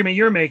 But the argument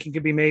you're making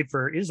could be made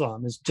for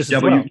Islam is just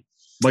as well.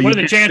 What are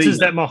the chances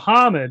that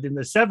Muhammad in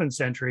the 7th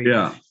century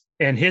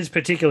and his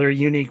particular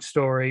unique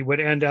story would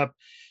end up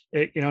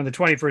in the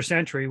 21st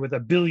century with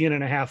 1.5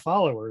 billion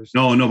followers?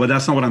 No, but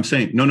that's not what I'm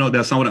saying. No,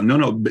 that's not what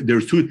I'm,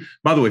 there's two.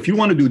 By the way, if you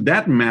want to do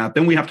that math,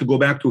 then we have to go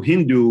back to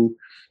Hindu,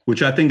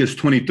 which I think is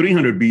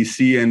 2300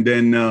 BC, and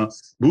then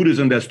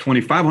Buddhism, that's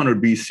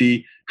 2500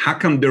 BC. How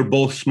come they're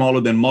both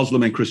smaller than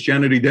Muslim and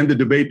Christianity? Then the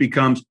debate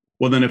becomes,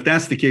 well, then if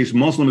that's the case,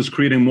 Muslim is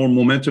creating more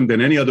momentum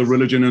than any other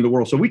religion in the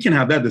world. So we can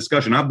have that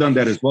discussion. I've done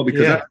that as well,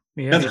 because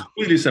that's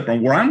completely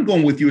separate. Where I'm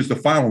going with you is the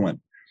following.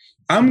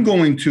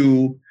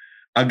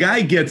 A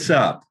guy gets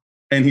up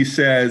and he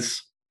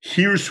says,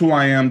 here's who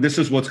I am. This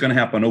is what's going to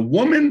happen. A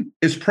woman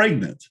is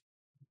pregnant.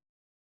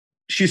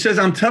 She says,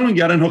 I'm telling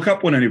you, I didn't hook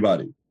up with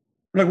anybody.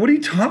 I'm like, what are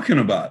you talking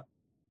about?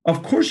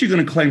 Of course you're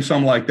going to claim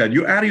something like that.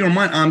 You're out of your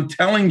mind. I'm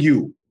telling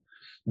you,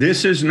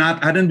 this is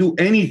not, I didn't do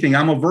anything.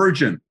 I'm a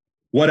virgin,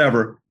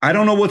 whatever. I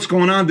don't know what's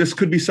going on. This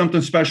could be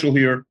something special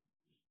here.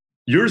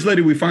 Years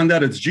later, we find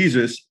out it's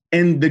Jesus.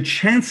 And the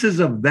chances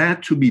of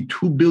that to be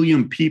 2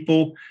 billion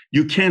people,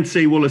 you can't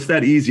say, well, it's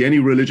that easy. Any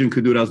religion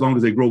could do it as long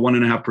as they grow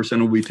 1.5%,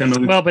 will be 10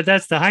 million. Well, but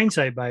that's the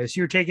hindsight bias.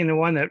 You're taking the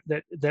one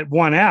that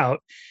won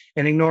out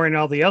and ignoring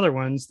all the other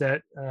ones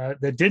that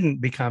didn't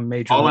become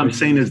major. All I'm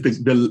saying is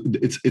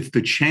it's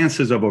the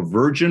chances of a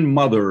virgin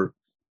mother,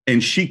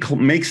 and she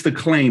makes the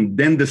claim,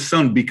 then the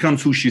son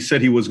becomes who she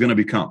said he was going to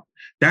become.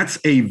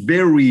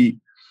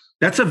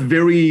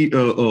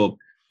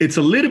 It's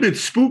a little bit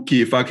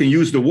spooky, if I can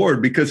use the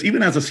word, because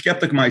even as a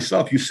skeptic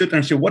myself, you sit there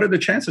and say, what are the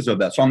chances of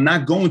that? So I'm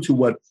not going to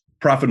what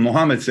Prophet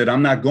Muhammad said.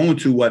 I'm not going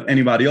to what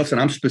anybody else said.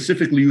 I'm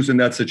specifically using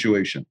that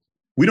situation.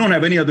 We don't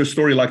have any other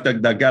story like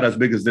that got as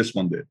big as this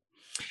one did.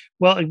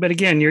 Well, but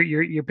again,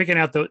 you're picking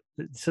out the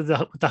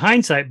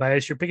hindsight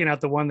bias. You're picking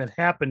out the one that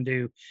happened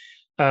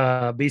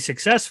to be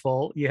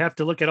successful. You have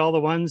to look at all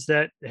the ones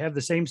that have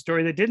the same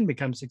story that didn't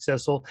become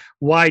successful.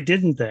 Why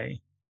didn't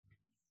they?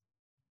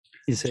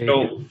 You see?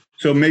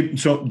 So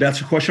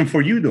that's a question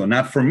for you, though,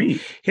 not for me.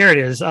 Here it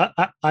is.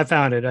 I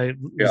found it. I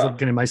was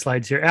looking at my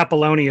slides here.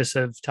 Apollonius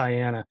of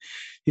Tyana.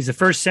 He's a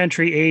 1st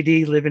century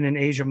AD living in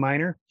Asia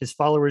Minor. His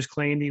followers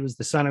claimed he was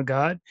the Son of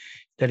God,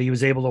 that he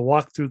was able to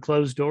walk through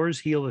closed doors,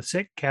 heal the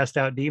sick, cast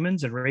out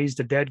demons, and raised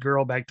a dead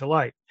girl back to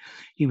life.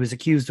 He was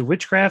accused of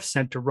witchcraft,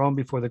 sent to Rome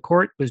before the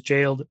court, was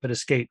jailed, but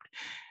escaped.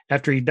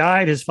 After he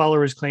died, his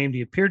followers claimed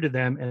he appeared to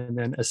them and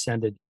then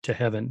ascended to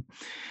heaven.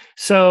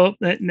 So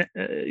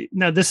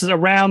now this is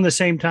around the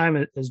same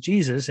time as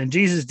Jesus, and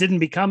Jesus didn't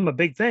become a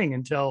big thing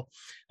until,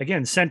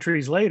 again,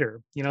 centuries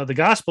later. The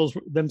Gospels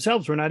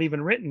themselves were not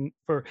even written.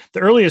 For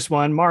the earliest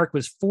one, Mark,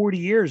 was 40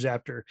 years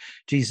after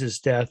Jesus'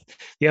 death.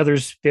 The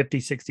others 50,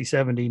 60,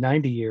 70,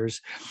 90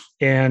 years.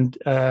 And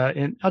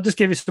I'll just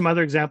give you some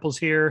other examples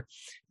here.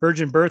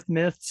 Virgin birth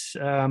myths.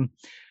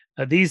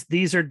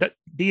 These are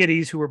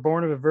deities who were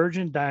born of a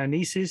virgin: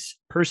 Dionysus,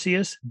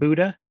 Perseus,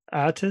 Buddha,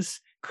 Attis,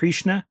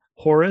 Krishna,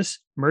 Horus,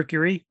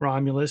 Mercury,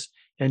 Romulus,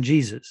 and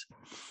Jesus.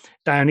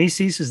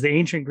 Dionysus is the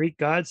ancient Greek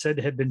god said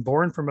to have been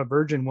born from a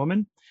virgin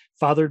woman,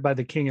 fathered by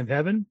the King of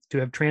Heaven, to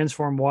have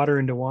transformed water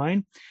into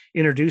wine,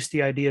 introduced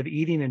the idea of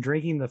eating and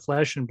drinking the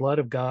flesh and blood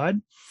of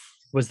God,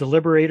 was the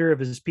liberator of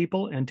his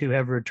people, and to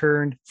have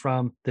returned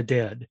from the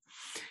dead.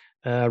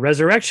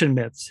 Resurrection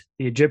myths.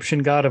 The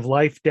Egyptian god of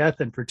life, death,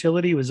 and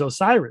fertility was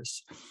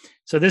Osiris.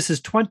 So this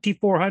is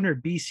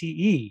 2400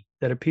 BCE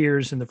that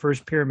appears in the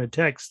first pyramid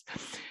text.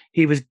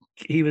 He was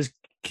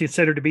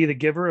considered to be the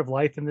giver of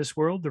life in this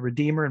world, the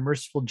redeemer and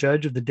merciful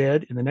judge of the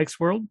dead in the next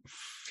world.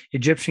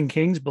 Egyptian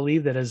kings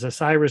believed that as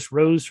Osiris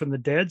rose from the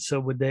dead, so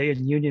would they,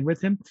 in union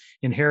with him,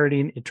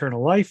 inheriting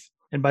eternal life.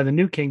 And by the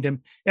new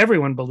kingdom,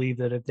 everyone believed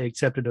that if they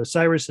accepted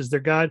Osiris as their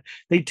god,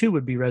 they too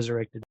would be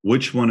resurrected.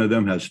 Which one of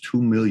them has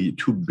 2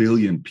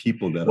 billion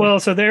people that Well,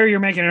 so there you're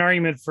making an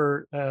argument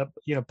for,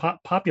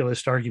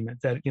 populist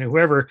argument that,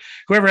 whoever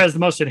has the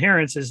most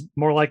adherents is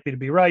more likely to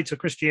be right. So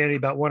Christianity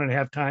about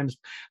 1.5 times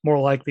more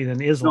likely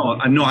than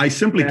Islam. No, I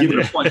simply give it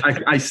a point.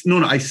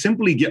 I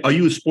simply get, are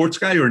you a sports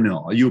guy or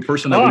no? Are you a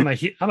person? I'm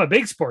a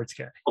big sports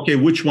guy. Okay,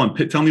 which one?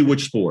 Tell me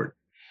which sport.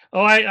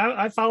 Oh,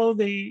 I follow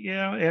the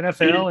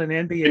NFL and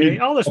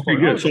NBA, all the sports.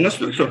 Okay, good. So let's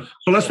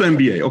do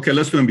NBA. Okay,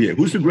 let's do NBA.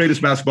 Who's the greatest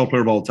basketball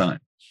player of all time?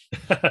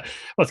 Well,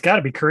 it's got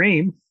to be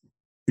Kareem.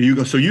 You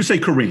go. So you say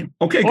Kareem.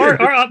 Okay, good.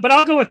 But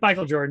I'll go with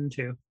Michael Jordan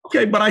too.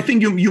 Okay, but I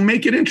think you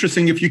make it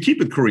interesting if you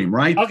keep it Kareem,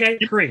 right? Okay,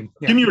 Kareem.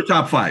 Yeah. Give me your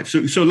top 5.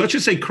 So let's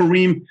just say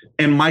Kareem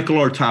and Michael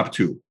are top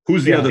 2.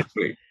 Who's the other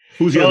 3?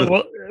 Who's the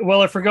other?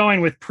 Well, if we're going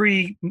with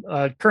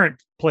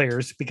current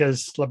players,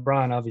 because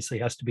LeBron obviously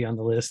has to be on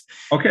the list.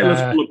 Okay, let's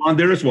put LeBron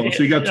there as well.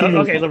 So you got 2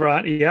 more. Okay,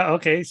 LeBron. Yeah.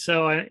 Okay.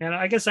 So, and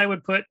I guess I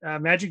would put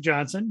Magic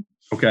Johnson.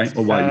 Okay.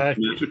 Well, why?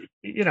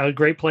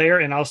 Great player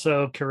and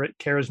also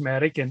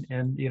charismatic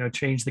and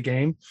change the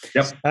game.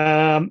 Yep.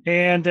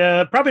 And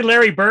probably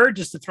Larry Bird,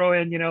 just to throw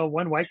in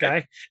one white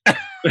guy.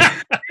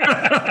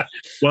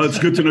 Well, it's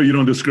good to know you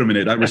don't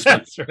discriminate. I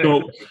respect.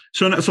 Right.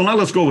 So now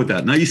let's go with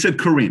that. Now you said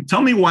Kareem.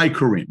 Tell me why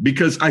Kareem,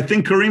 because I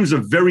think Kareem's a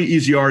very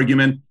easy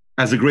argument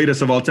as the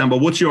greatest of all time.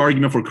 But what's your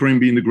argument for Kareem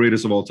being the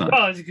greatest of all time?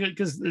 Well, it's good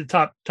because the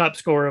top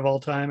scorer of all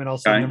time, and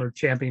also a number of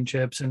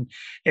championships, and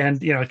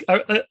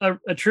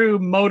a true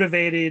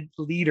motivated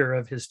leader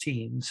of his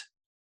teams.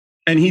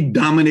 And he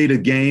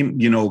dominated game.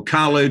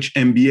 College,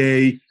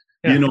 NBA.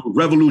 Yeah.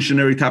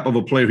 Revolutionary type of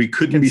a player. He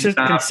couldn't be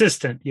stopped.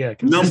 Consistent.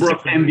 Number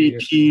of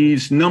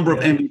MVPs,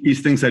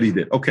 things that he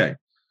did. Okay.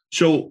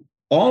 So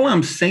all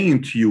I'm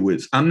saying to you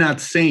is I'm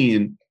not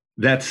saying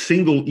that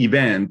single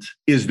event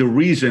is the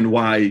reason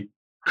why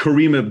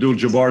Kareem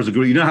Abdul-Jabbar is a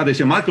great. You know how they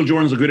say Michael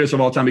Jordan's the greatest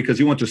of all time because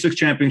he went to 6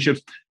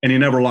 championships and he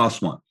never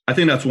lost one. I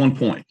think that's one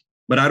point.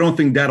 But I don't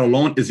think that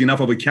alone is enough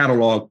of a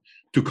catalog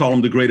to call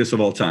him the greatest of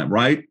all time,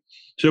 right?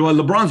 So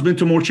LeBron's been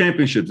to more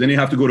championships. Then you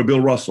have to go to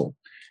Bill Russell.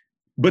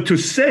 But to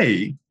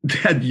say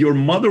that your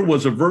mother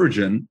was a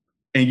virgin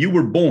and you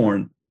were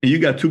born and you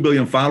got 2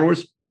 billion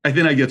followers, I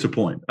think I get a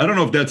point. I don't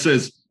know if that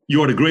says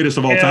you are the greatest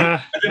of all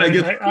time. I think I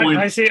get the point.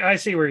 I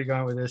see where you're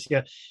going with this.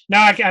 Yeah. No,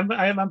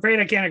 I'm afraid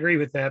I can't agree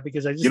with that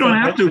because I just. You don't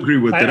have to agree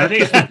with that.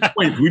 That's just the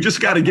point. We just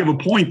got to give a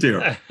point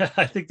there.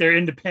 I think they're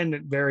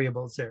independent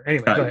variables there.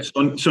 Anyway, go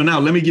ahead. So now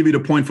let me give you the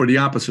point for the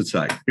opposite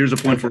side. Here's a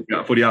point for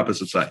the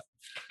opposite side.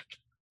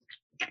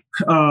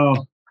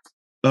 And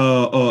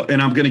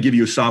I'm going to give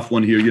you a soft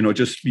one here,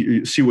 just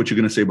see what you're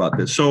going to say about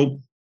this.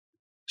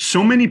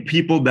 So many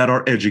people that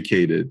are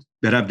educated,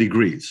 that have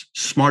degrees,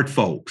 smart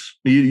folks.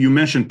 You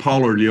mentioned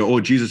Paul earlier.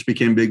 Oh, Jesus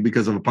became big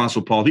because of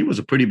Apostle Paul. He was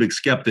a pretty big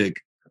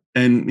skeptic,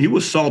 and he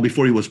was Saul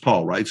before he was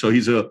Paul, right? So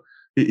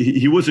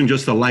he wasn't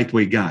just a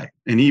lightweight guy,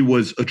 and he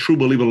was a true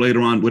believer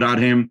later on. Without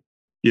him,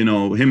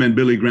 him and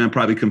Billy Graham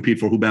probably compete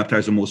for who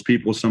baptized the most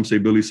people. Some say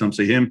Billy, some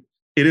say him.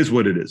 It is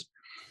what it is.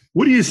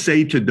 What do you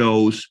say to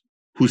those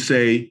who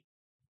say,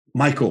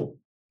 Michael,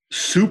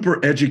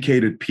 super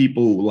educated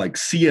people like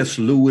C.S.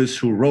 Lewis,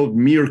 who wrote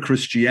Mere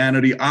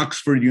Christianity,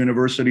 Oxford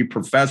University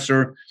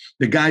professor.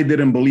 The guy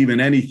didn't believe in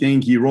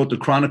anything. He wrote the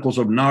Chronicles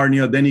of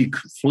Narnia. Then he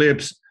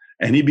flips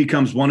and he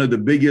becomes one of the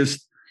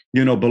biggest,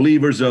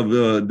 believers of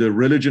the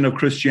religion of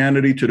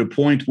Christianity, to the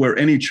point where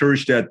any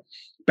church that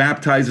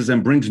baptizes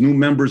and brings new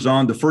members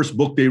on, the first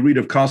book they read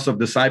of Cost of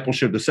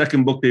Discipleship, the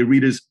second book they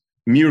read is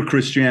Mere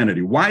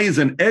Christianity. Why is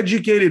an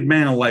educated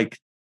man like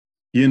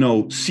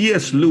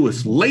C.S.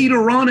 Lewis,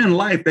 later on in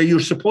life, that you're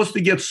supposed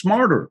to get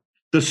smarter?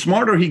 The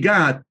smarter he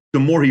got,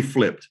 the more he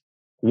flipped.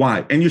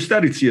 Why? And you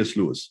studied C.S.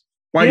 Lewis.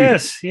 Why?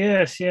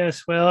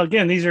 Yes. Well,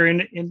 again, these are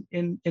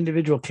in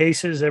individual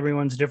cases.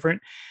 Everyone's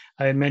different.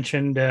 I had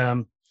mentioned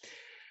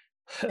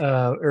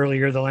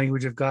earlier the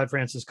Language of God,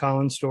 Francis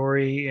Collins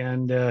story.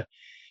 And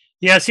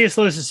C.S.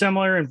 Lewis is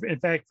similar. In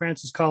fact,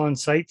 Francis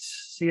Collins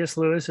cites C.S.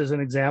 Lewis as an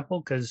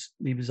example because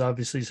he was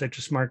obviously such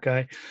a smart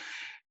guy.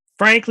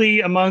 Frankly,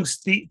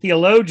 amongst the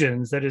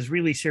theologians, that is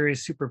really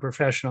serious, super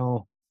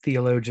professional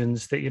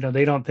theologians, that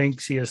they don't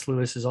think C.S.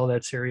 Lewis is all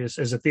that serious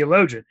as a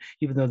theologian,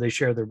 even though they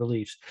share their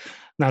beliefs.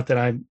 Not that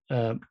I'm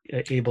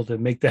able to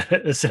make that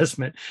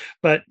assessment,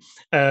 but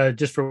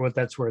just for what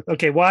that's worth.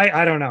 Okay, why?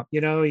 I don't know.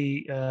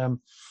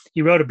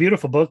 He wrote a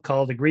beautiful book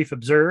called The Grief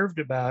Observed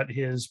about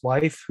his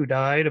wife who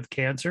died of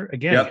cancer.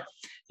 Again. Yep.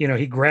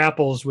 He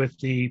grapples with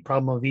the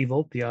problem of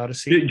evil, the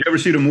Odyssey. Did you ever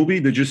see the movie?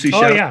 Did you see?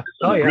 Oh, yeah.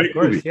 Of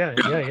course. Movie.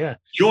 Yeah.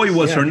 Joy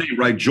was her name,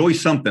 right? Joy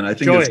something. I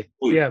think Joy. It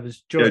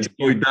was Joy. Yeah,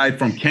 Joy died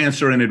from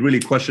cancer, and it really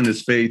questioned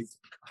his faith.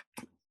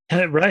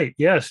 Right.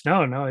 Yes.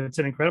 No, no, it's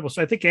an incredible.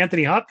 So I think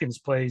Anthony Hopkins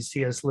plays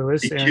C.S.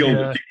 Lewis, He and killed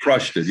it. He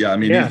crushed it. Yeah, I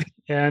mean, yeah,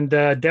 and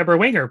Deborah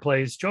Winger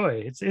plays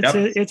Joy. yep,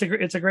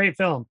 It's a great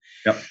film.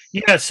 yep.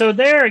 Yeah. So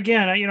there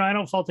again, I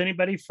don't fault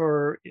anybody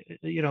for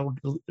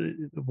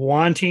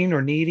wanting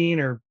or needing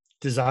or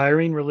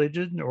desiring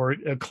religion or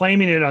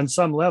claiming it on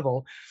some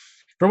level.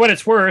 For what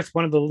it's worth,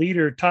 one of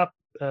the top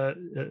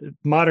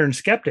modern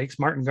skeptics,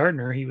 Martin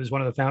Gardner, he was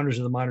one of the founders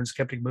of the modern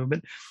skeptic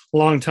movement, a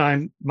long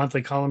time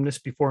monthly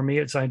columnist before me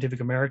at Scientific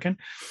American,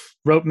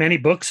 wrote many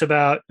books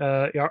about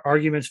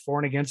arguments for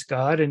and against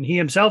God. And he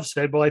himself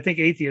said, well, I think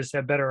atheists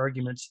have better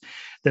arguments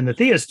than the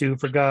theists do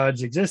for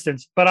God's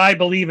existence, but I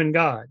believe in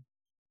God.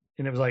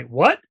 And it was like,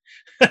 what?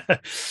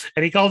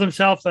 And he called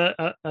himself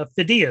a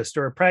fideist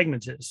or a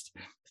pragmatist.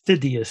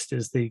 Fideist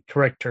is the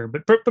correct term,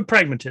 but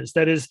pragmatist.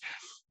 That is,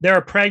 there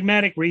are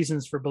pragmatic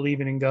reasons for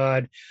believing in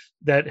God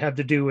that have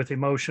to do with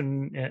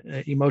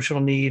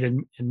emotional need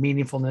and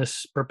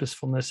meaningfulness,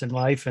 purposefulness in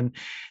life. And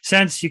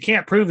since you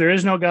can't prove there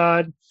is no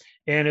God,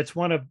 and it's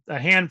one of a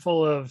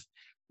handful of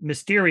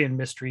Mysterian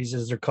mysteries,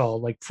 as they're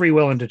called, like free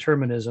will and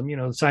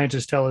determinism.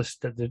 Scientists tell us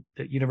that the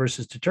universe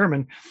is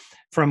determined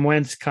from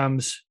whence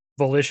comes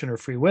volition or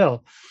free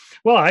will.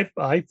 Well, I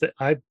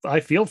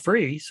feel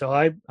free, so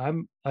I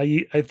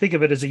think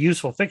of it as a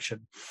useful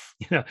fiction,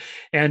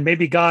 and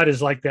maybe God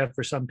is like that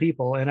for some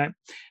people, and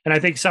I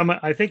think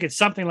it's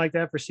something like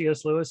that for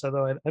C.S. Lewis,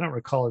 although I don't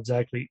recall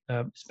exactly.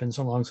 It's been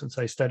so long since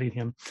I studied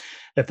him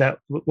that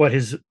what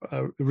his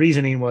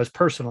reasoning was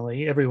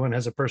personally. Everyone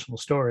has a personal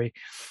story,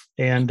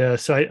 and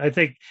so I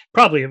think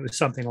probably it was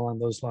something along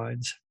those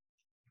lines.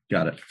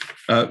 Got it.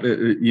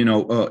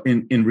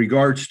 In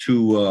regards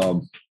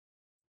to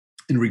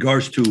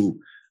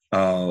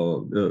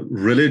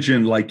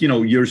religion, like,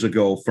 years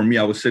ago, for me,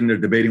 I was sitting there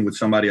debating with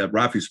somebody at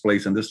Rafi's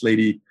place, and this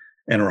lady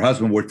and her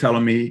husband were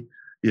telling me,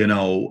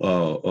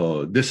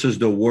 this is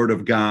the word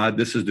of God.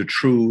 This is the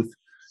truth.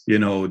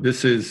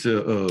 This is,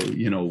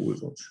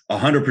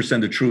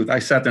 100% the truth. I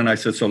sat there and I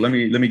said, so let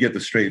me get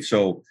this straight.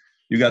 So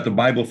you got the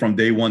Bible from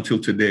day one till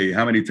today.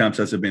 How many times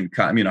has it been,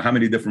 how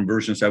many different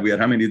versions have we had?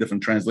 How many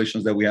different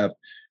translations that we have?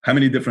 How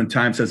many different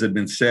times has it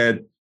been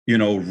said?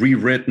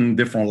 Rewritten,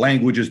 different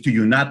languages? Do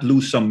you not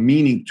lose some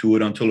meaning to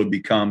it until it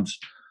becomes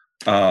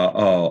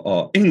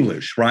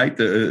English, right?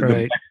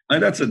 Right.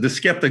 That's the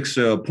skeptic's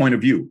point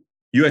of view.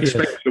 You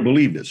expect to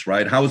believe this,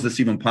 right? How is this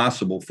even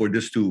possible for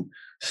this to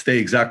stay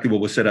exactly what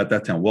was said at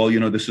that time? Well,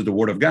 this is the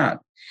word of God.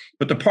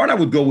 But the part I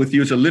would go with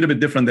you is a little bit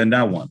different than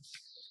that one.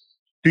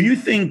 Do you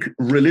think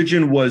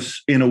religion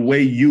was in a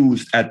way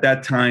used at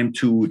that time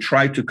to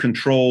try to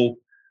control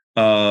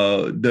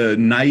the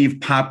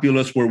naive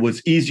populace, where it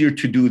was easier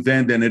to do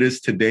then than it is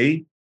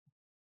today?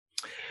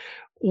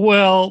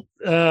 Well,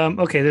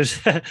 okay,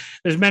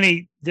 there's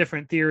many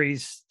different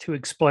theories to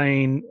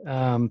explain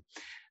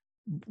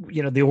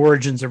the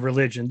origins of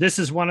religion. This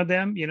is one of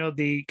them.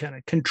 The kind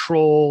of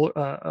control,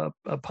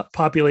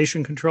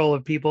 population control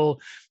of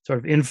people, sort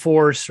of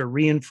enforce or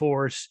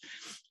reinforce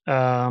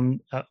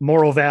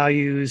moral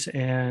values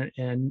and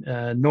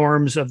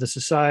norms of the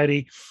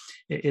society.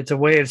 It's a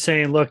way of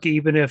saying, look,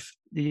 even if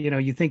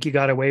you think you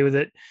got away with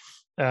it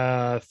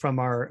from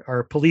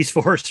our police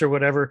force or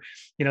whatever,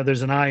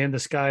 there's an eye in the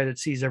sky that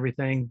sees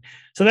everything.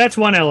 So that's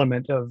one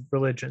element of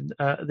religion.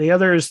 The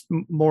other is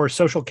more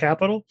social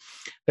capital.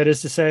 That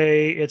is to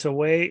say, it's a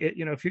way,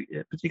 if you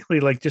particularly,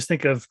 like, just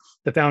think of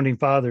the founding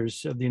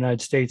fathers of the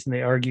United States, and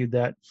they argued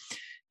that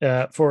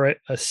for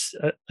a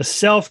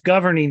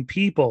self-governing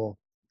people,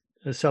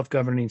 a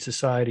self-governing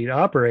society to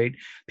operate,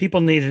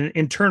 people need an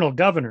internal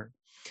governor.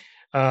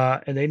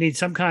 And they need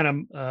some kind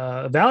of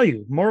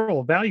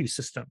moral value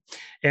system.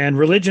 And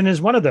religion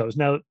is one of those.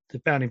 Now, the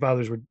founding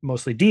fathers were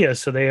mostly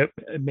deists, so they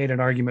made an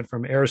argument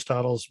from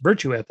Aristotle's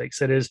virtue ethics.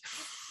 That is,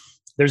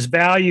 there's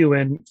value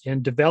in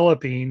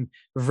developing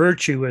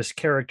virtuous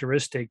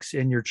characteristics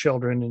in your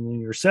children and in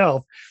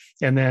yourself,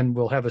 and then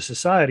we'll have a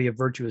society of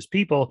virtuous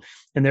people,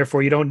 and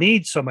therefore you don't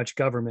need so much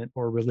government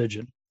or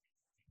religion.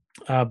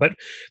 But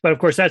of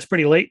course, that's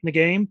pretty late in the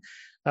game.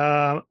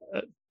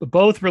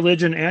 Both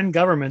religion and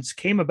governments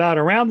came about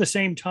around the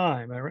same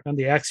time, around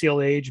the Axial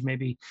Age,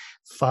 maybe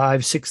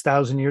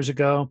 5,000-6,000 years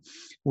ago,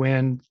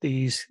 when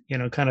these,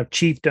 kind of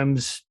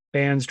chiefdoms,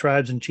 bands,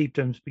 tribes, and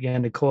chiefdoms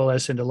began to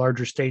coalesce into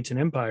larger states and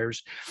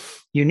empires.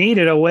 You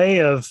needed a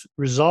way of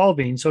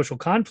resolving social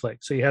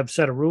conflict. So you have a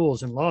set of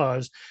rules and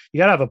laws. You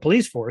got to have a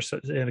police force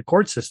and a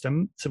court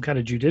system, some kind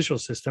of judicial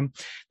system.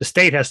 The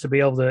state has to be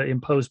able to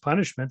impose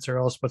punishments, or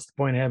else what's the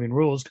point of having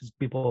rules? Because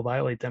people will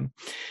violate them.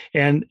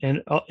 And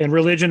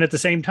religion at the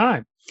same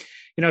time.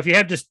 If you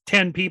have just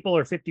 10 people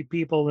or 50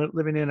 people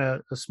living in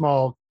a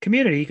small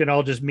community, you can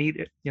all just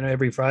meet,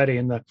 every Friday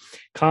in the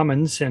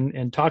commons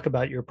and talk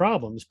about your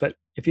problems. But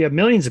if you have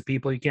millions of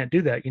people, you can't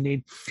do that. You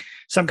need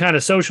some kind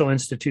of social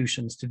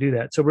institutions to do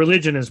that. So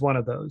religion is one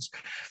of those.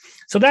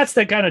 So that's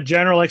the kind of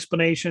general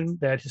explanation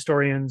that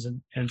historians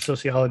and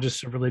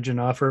sociologists of religion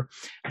offer.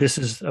 This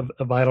is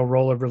a vital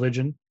role of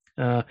religion,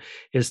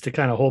 is to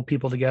kind of hold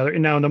people together.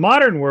 And now in the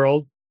modern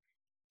world,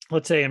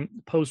 let's say in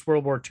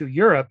post-World War II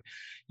Europe,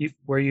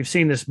 where you've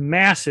seen this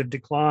massive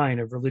decline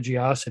of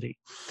religiosity,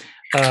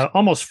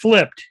 almost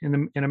flipped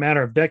in a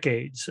matter of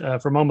decades,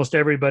 from almost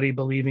everybody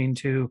believing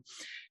to,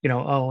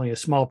 only a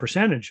small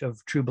percentage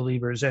of true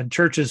believers, and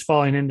churches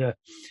falling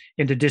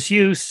into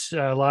disuse.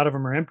 A lot of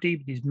them are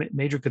empty. These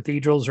major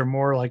cathedrals are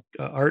more like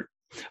art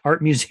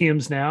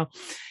museums now.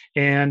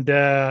 And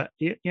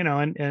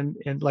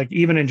and like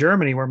even in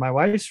Germany, where my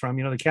wife's from,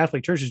 the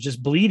Catholic Church is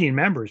just bleeding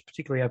members,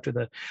 particularly after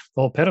the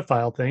whole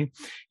pedophile thing.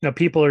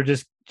 People are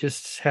just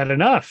had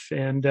enough.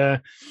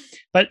 And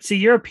but see,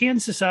 European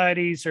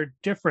societies are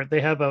different. They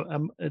have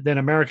than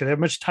America. They have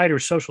a much tighter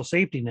social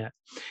safety net,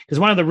 because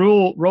one of the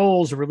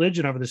roles of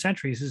religion over the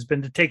centuries has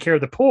been to take care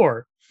of the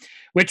poor,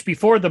 which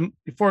before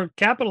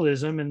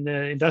capitalism and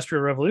the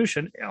Industrial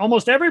Revolution,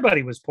 almost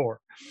everybody was poor.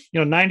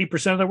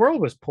 90% of the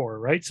world was poor,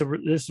 right? So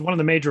this is one of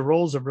the major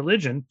roles of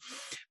religion.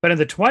 But in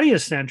the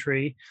 20th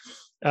century,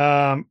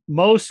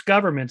 most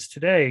governments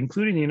today,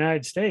 including the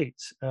United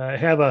States,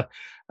 have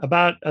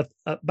about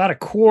a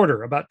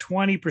quarter, about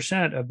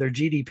 20% of their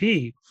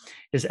GDP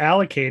is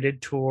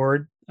allocated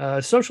toward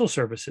social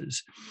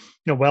services,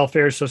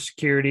 welfare, Social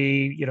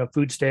Security,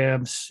 food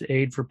stamps,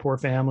 aid for poor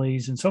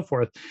families, and so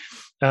forth.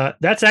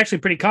 That's actually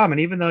pretty common,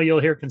 even though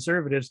you'll hear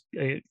conservatives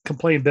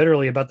complain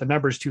bitterly about the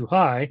numbers too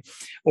high,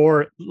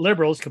 or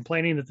liberals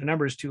complaining that the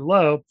number is too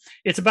low.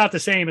 It's about the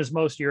same as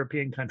most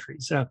European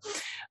countries.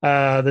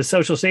 The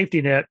social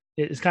safety net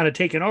is kind of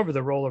taken over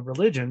the role of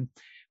religion,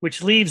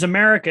 which leaves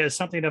America as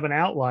something of an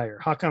outlier.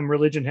 How come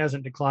religion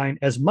hasn't declined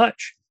as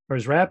much or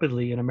as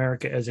rapidly in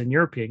America as in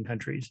European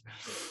countries?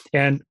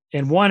 And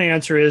one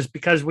answer is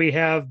because we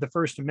have the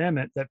First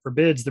Amendment that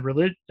forbids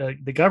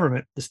the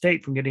government, the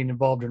state, from getting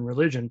involved in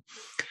religion.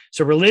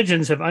 So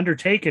religions have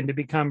undertaken to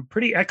become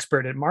pretty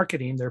expert at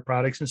marketing their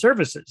products and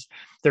services.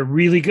 They're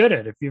really good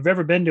at it. If you've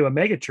ever been to a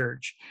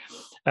megachurch,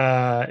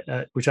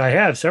 which I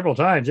have several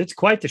times, it's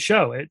quite the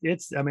show.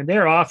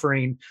 They're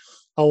offering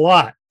a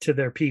lot to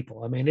their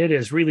people. It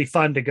is really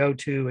fun to go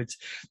to. It's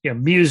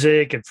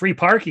music and free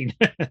parking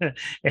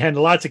and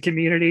lots of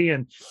community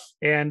and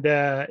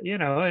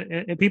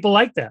people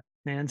like that.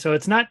 And so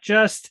it's not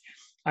just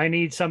I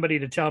need somebody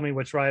to tell me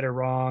what's right or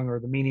wrong or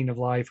the meaning of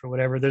life or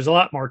whatever. There's a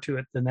lot more to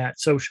it than that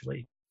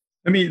socially.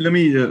 Let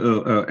me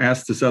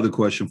ask this other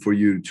question for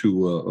you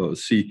to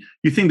see.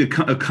 You think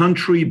a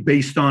country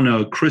based on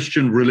a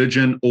Christian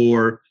religion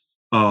or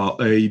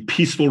a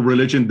peaceful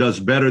religion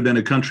does better than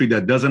a country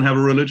that doesn't have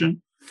a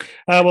religion?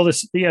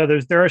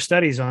 There are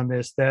studies on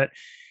this that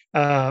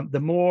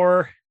the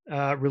more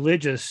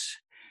religious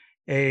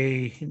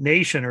a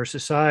nation or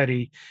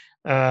society,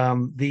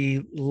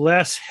 the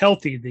less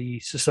healthy the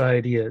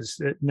society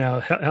is. Now,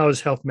 how is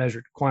health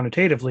measured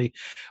quantitatively?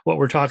 What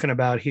we're talking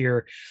about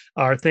here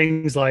are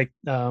things like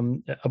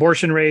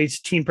abortion rates,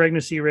 teen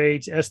pregnancy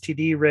rates,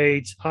 STD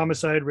rates,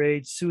 homicide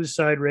rates,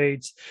 suicide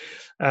rates,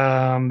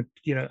 like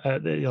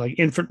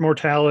infant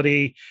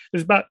mortality.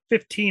 There's about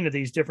 15 of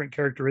these different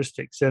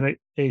characteristics. And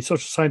a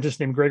social scientist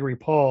named Gregory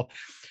Paul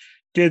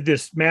did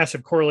this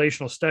massive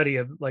correlational study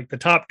of like the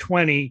top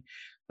 20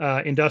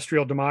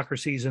 industrial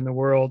democracies in the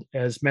world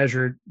as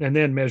measured, and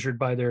then measured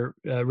by their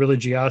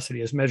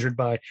religiosity, as measured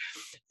by,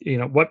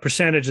 what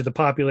percentage of the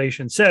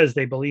population says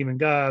they believe in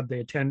God, they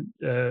attend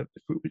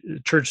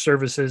church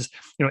services,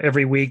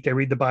 every week, they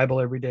read the Bible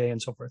every day, and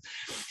so forth.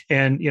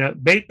 And,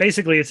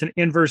 basically it's an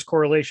inverse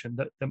correlation.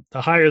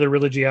 The higher the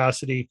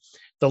religiosity,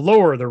 the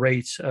lower the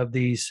rates of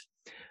these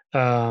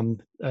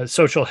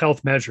social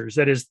health measures.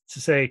 That is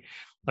to say,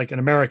 like in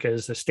America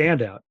is the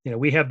standout.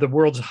 We have the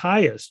world's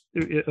highest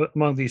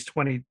among these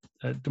 20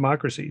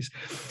 democracies.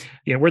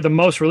 We're the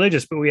most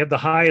religious, but we have the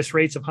highest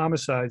rates of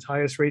homicides,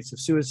 highest rates of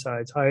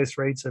suicides, highest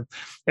rates of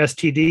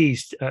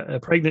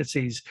STDs,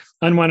 pregnancies,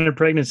 unwanted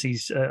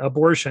pregnancies,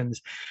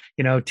 abortions,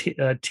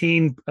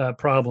 teen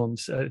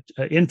problems,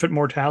 infant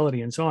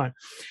mortality, and so on.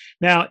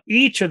 Now,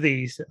 each of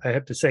these, I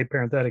have to say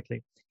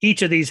parenthetically,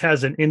 each of these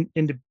has an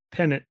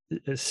independent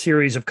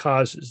series of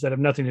causes that have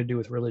nothing to do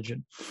with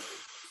religion.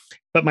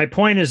 But my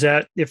point is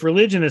that if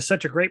religion is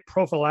such a great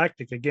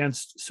prophylactic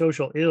against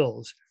social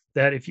ills,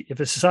 that if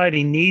a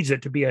society needs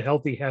it to be a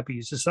healthy, happy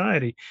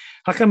society,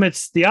 how come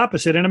it's the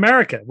opposite in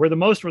America? We're the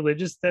most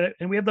religious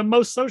and we have the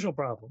most social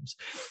problems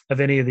of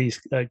any of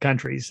these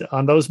countries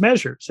on those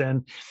measures.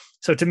 And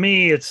so to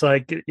me, it's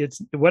like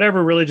it's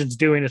whatever religion's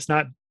doing, it's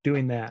not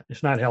doing that.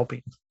 It's not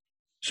helping.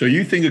 So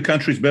you think a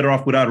country's better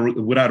off without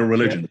a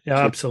religion? Yeah,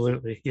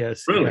 absolutely,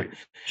 yes. Really?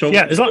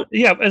 Yeah. So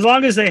as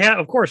long as they have,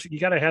 of course, you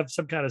got to have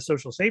some kind of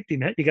social safety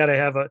net. You got to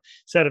have a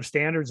set of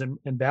standards and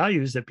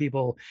values that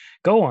people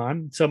go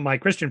on. So my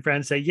Christian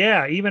friends say,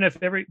 yeah, even if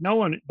no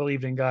one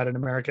believed in God in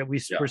America,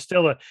 we're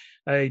still a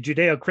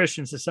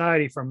Judeo-Christian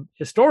society from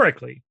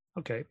historically.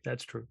 Okay,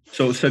 that's true.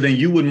 So then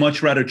you would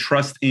much rather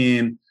trust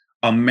in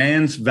a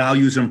man's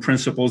values and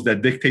principles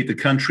that dictate the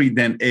country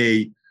than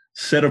a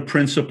set of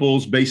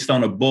principles based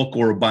on a book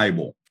or a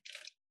Bible.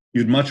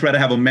 You'd much rather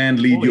have a man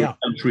lead your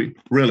country.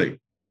 Really?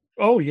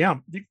 Oh, yeah.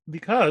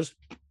 Because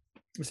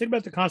let's think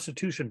about the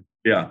Constitution.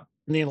 Yeah.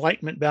 And the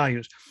Enlightenment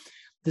values.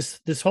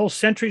 This whole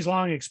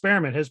centuries-long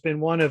experiment has been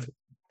one of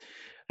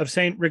of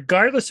saying,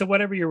 regardless of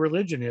whatever your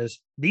religion is,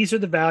 these are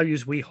the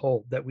values we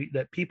hold,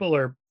 that people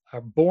are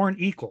born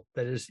equal,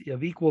 that is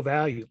of equal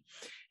value,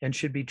 and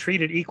should be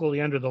treated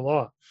equally under the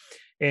law.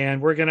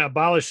 And we're going to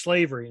abolish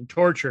slavery and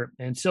torture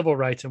and civil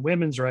rights and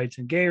women's rights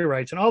and gay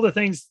rights and all the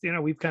things,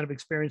 we've kind of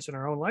experienced in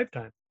our own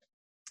lifetime.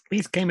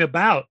 These came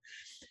about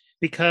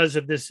because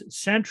of this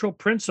central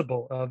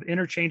principle of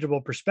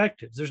interchangeable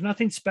perspectives. There's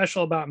nothing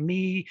special about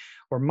me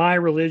or my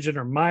religion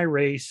or my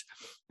race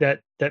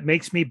that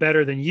makes me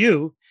better than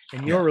you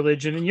and your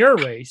religion and your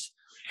race.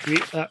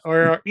 We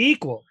are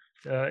equal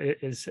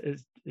is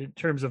in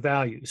terms of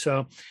value.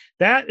 So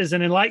that is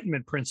an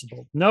Enlightenment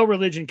principle. No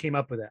religion came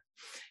up with that.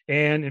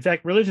 And in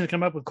fact, religions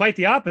come up with quite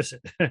the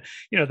opposite,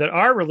 that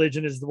our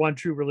religion is the one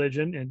true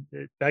religion.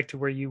 And back to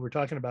where you were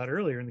talking about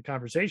earlier in the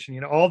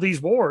conversation, all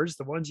these wars,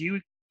 the ones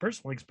you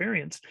personally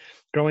experienced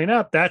growing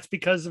up, that's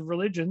because of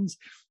religions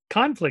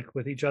conflict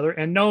with each other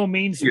and no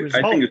means to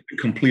resolve. I think it's the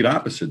complete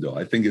opposite, though.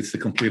 I think it's the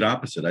complete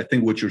opposite. I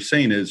think what you're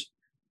saying is,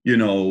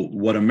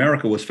 what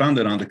America was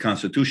founded on, the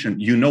Constitution,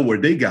 where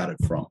they got it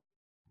from.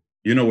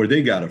 Where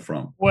they got it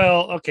from.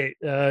 Well, okay,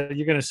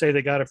 you're going to say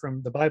they got it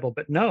from the Bible,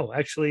 but no,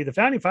 actually, the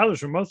founding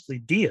fathers were mostly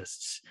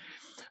deists.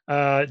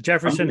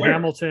 Jefferson,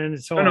 Hamilton,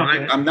 and so on.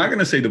 I'm not going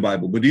to say the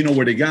Bible, but do you know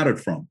where they got it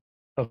from?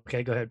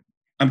 Okay, go ahead.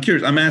 I'm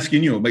curious. I'm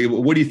asking you,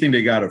 what do you think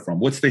they got it from?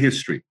 What's the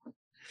history?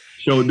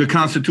 So the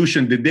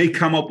Constitution, did they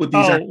come up with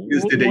these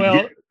ideas? Did they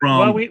get it from?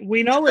 Well,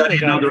 we know where they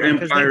got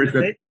it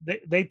from.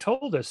 They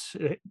told us.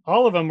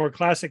 All of them were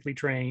classically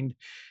trained,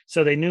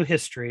 so they knew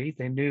history.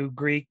 They knew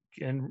Greek,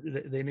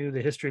 and they knew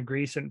the history of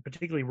Greece, and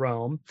particularly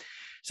Rome.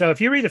 So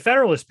if you read the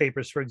Federalist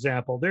Papers, for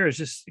example, there is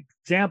just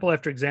example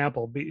after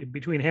example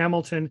between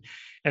Hamilton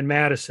and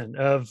Madison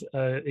of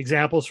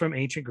examples from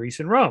ancient Greece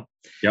and Rome.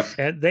 Yep.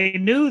 And they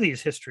knew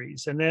these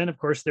histories. And then, of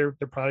course, they're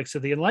products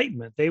of the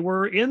Enlightenment. They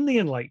were in the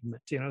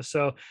Enlightenment,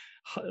 so,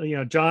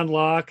 John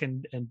Locke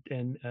and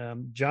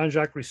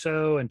Jean-Jacques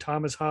Rousseau and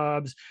Thomas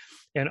Hobbes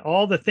and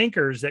all the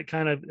thinkers that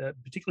kind of,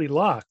 particularly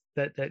Locke,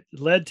 that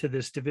led to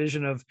this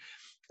division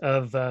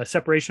of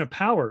separation of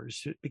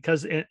powers,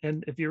 because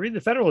and if you read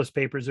the Federalist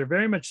Papers, they're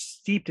very much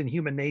steeped in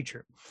human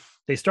nature.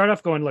 They start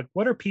off going, look,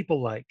 what are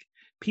people like?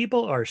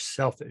 People are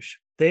selfish.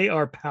 They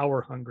are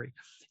power hungry.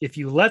 If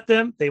you let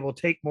them, they will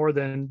take more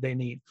than they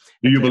need.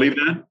 Do you believe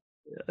that?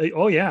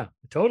 Oh yeah,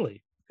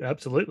 totally.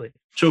 Absolutely.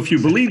 So if you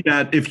believe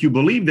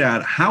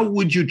that, how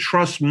would you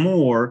trust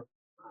more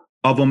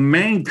of a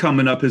man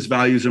coming up his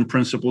values and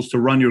principles to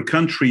run your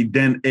country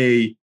than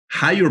a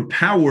higher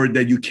power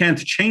that you can't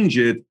change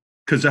it?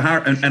 Because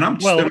I'm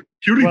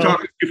purely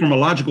talking from a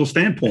logical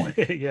standpoint.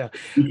 Yeah.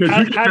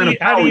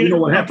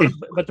 What happens.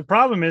 But the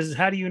problem is,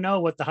 how do you know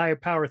what the higher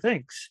power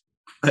thinks?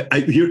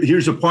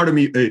 Here's a part of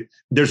me.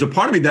 There's a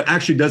part of me that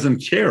actually doesn't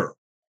care.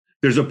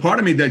 There's a part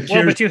of me that cares.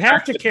 Well, but you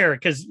have to care,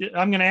 because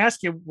I'm going to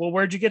ask you, well,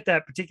 where'd you get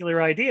that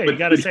particular idea? You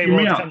got to say,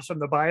 well, it comes from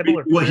the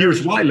Bible. Well,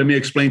 here's why. Let me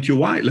explain to you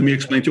why.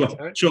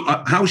 Right. So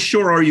how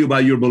sure are you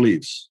about your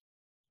beliefs?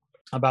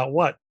 About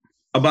what?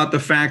 About the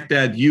fact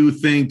that you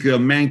think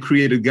man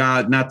created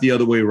God, not the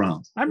other way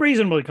around. I'm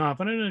reasonably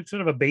confident. It's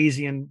sort of a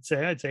Bayesian,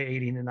 I'd say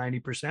 80 to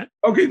 90%.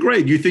 Okay,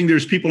 great. You think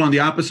there's people on the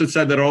opposite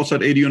side that are also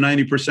at 80 or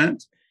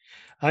 90%?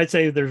 I'd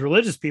say there's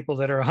religious people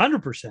that are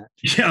 100%.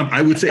 Yeah,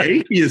 I would say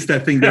atheists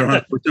that think they're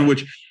 100%,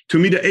 which to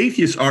me, the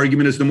atheist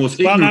argument is the most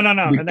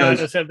ignorant. No.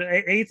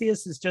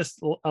 Atheist is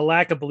just a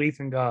lack of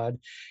belief in God.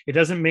 It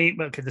doesn't mean,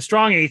 the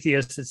strong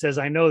atheist that says,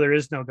 I know there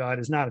is no God,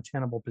 is not a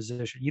tenable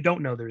position. You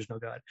don't know there's no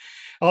God.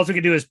 All we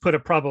can do is put a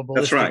probabilistic.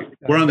 That's right.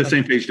 We're on the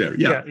same page there.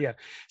 Yeah.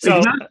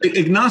 So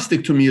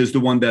agnostic to me is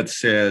the one that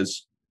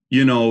says,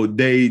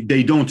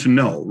 they don't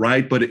know,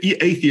 right? But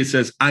atheist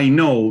says, I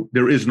know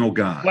there is no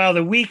God. Well,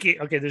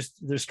 there's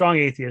strong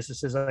atheist that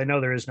says, I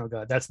know there is no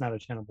God. That's not a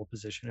tenable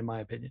position, in my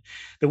opinion.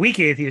 The weak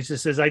atheist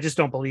just says, I just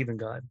don't believe in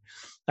God.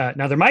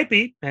 Now, there might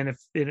be, and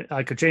if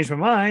I could change my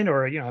mind,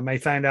 or, I may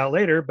find out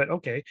later, but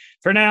okay.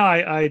 For now,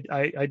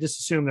 I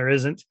just assume there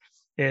isn't,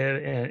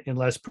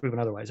 unless proven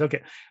otherwise.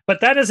 Okay.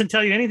 But that doesn't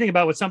tell you anything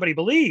about what somebody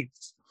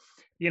believes.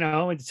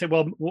 And say,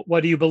 well, what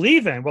do you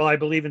believe in? Well, I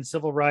believe in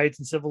civil rights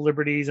and civil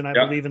liberties, and I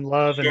believe in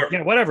love,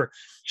 and whatever.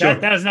 Sure.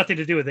 That has nothing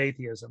to do with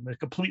atheism. It's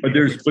completely.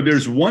 But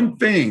there's one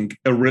thing,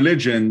 a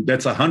religion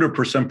that's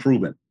 100%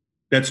 proven.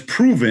 That's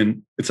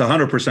proven it's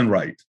 100%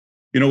 right.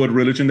 You know what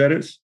religion that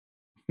is?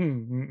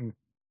 The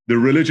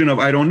religion of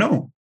I don't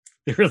know.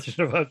 The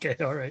religion of okay,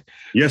 all right.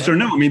 Yes or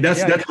no? I mean,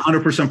 that's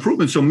 100%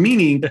 proven. So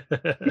meaning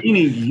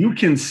you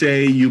can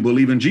say you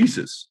believe in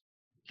Jesus.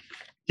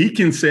 He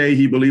can say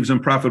he believes in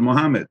Prophet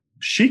Muhammad.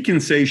 She can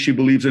say she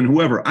believes in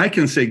whoever. I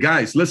can say,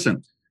 guys,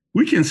 listen,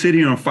 we can sit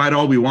here and fight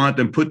all we want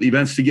and put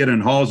events together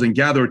in halls and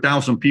gather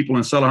 1,000 people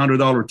and sell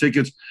 $100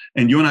 tickets.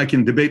 And you and I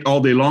can debate all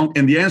day long.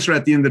 And the answer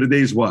at the end of the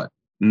day is what?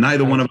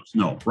 Neither one of us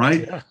know,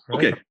 right? Yeah, right?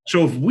 Okay.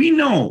 So if we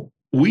know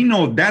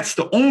that's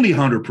the only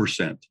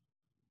 100%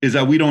 is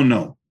that we don't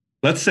know.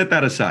 Let's set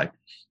that aside.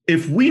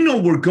 If we know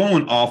we're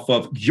going off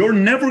of, you're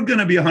never going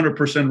to be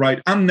 100%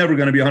 right. I'm never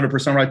going to be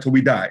 100% right till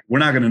we die. We're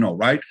not going to know,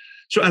 right?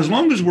 So as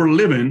long as we're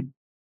living,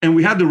 and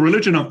we have the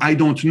religion of I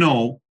don't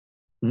know,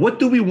 what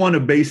do we want to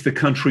base the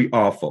country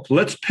off of?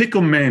 Let's pick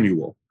a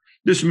manual.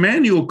 This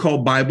manual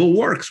called Bible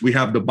Works. We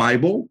have the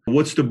Bible.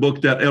 What's the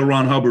book that L.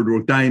 Ron Hubbard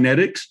wrote?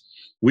 Dianetics.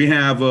 We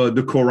have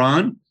the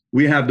Quran.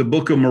 We have the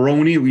Book of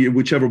Moroni,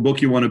 whichever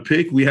book you want to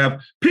pick.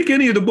 Pick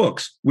any of the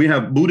books. We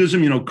have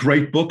Buddhism,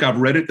 great book. I've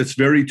read it. It's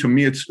very, to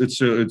me, it's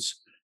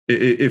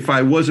if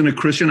I wasn't a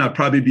Christian, I'd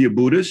probably be a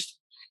Buddhist.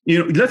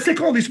 Let's take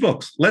all these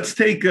books. Let's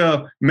take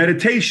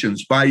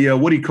Meditations by,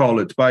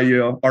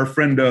 by our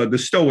friend, the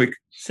Stoic,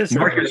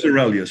 Cicero. Marcus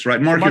Aurelius,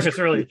 right? Marcus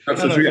Aurelius.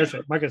 That's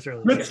right. Marcus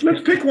Aurelius.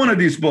 Let's pick one of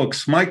these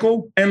books,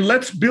 Michael, and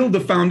let's build the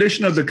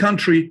foundation of the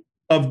country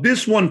of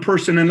this one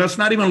person, and let's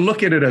not even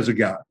look at it as a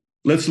God.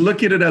 Let's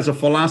look at it as a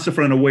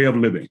philosopher and a way of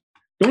living.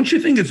 Don't you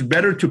think it's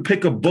better to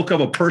pick a book of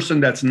a person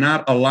that's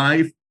not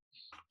alive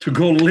to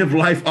go live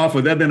life off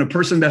of that than a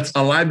person that's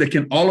alive that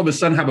can all of a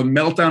sudden have a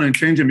meltdown and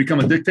change and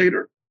become a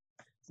dictator?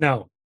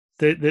 No.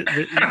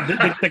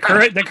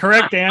 The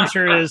correct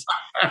answer is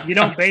you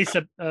don't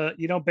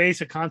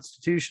base a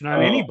constitution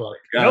on any book.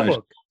 Gosh.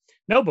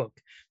 No book.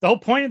 The whole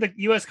point of the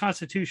U.S.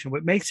 Constitution,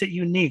 what makes it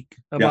unique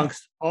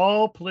amongst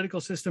all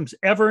political systems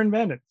ever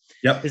invented,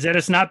 is that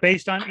it's not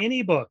based on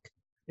any book.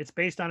 It's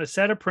based on a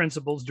set of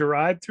principles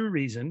derived through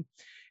reason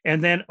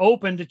and then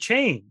open to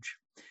change.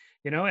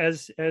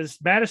 As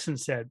Madison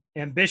said,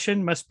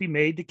 ambition must be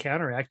made to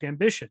counteract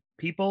ambition.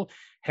 People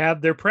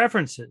have their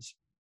preferences.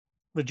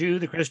 The Jew,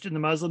 the Christian, the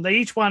Muslim, they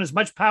each want as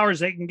much power as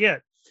they can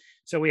get.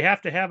 So we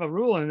have to have a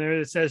rule in there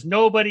that says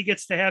nobody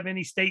gets to have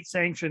any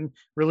state-sanctioned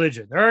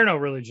religion. There are no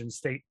religions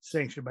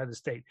state-sanctioned by the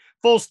state.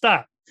 Full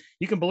stop.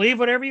 You can believe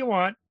whatever you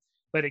want,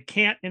 but it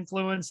can't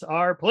influence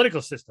our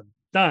political system.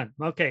 Done.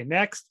 Okay,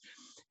 next.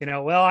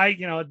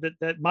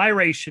 That my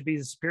race should be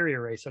the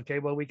superior race. Okay,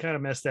 well, we kind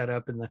of messed that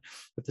up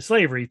with the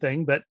slavery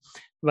thing, but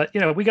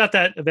we got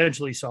that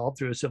eventually solved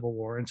through a civil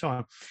war and so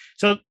on.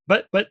 So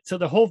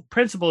the whole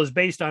principle is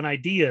based on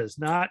ideas,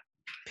 not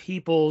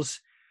people's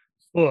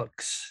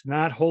books,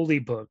 not holy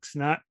books,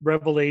 not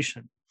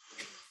revelation.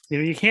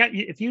 You can't.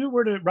 If you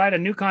were to write a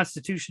new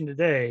constitution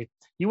today,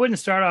 you wouldn't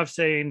start off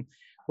saying,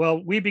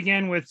 well, we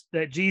begin with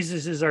that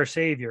Jesus is our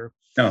savior.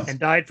 And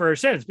died for our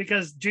sins,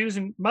 because Jews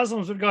and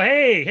Muslims would go,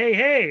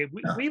 hey,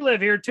 we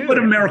live here too. But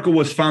America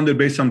was founded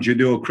based on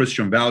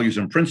Judeo-Christian values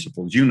and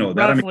principles. You know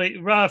that.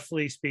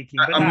 Roughly speaking.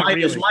 But not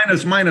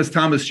really. minus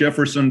Thomas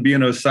Jefferson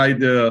being a side,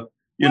 But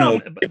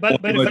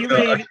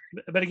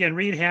if you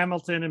read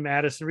Hamilton and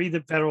Madison, read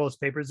the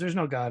Federalist Papers, there's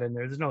no God in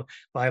there. There's no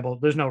Bible.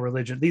 There's no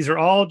religion. These are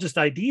all just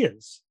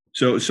ideas.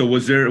 So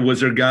was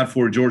there God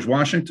for George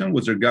Washington?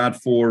 Was there God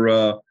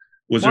for...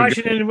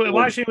 Washington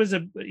was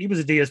a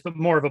deist, but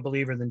more of a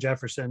believer than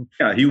Jefferson.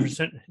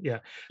 Jefferson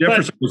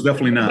was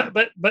definitely not.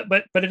 But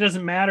it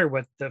doesn't matter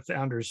what the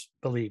founders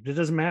believed. It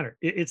doesn't matter.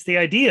 It's the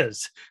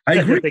ideas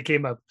that they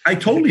came up. I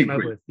totally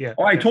agree. With. Yeah.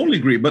 I totally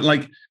agree. But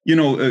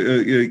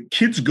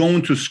kids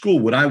going to school,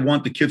 would I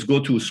want the kids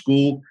go to a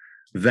school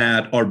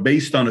that are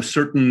based on a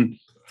certain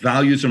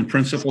values and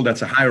principle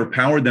that's a higher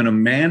power than a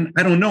man?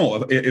 I don't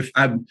know. If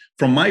I'm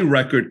from my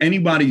record,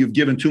 anybody you've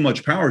given too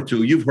much power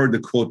to, you've heard the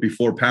quote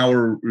before,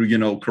 power,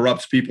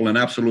 corrupts people, and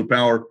absolute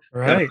power.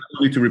 Right. I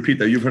don't need to repeat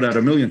that. You've heard that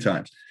a million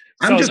times.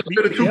 I'm just a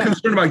bit too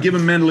concerned about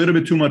giving men a little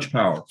bit too much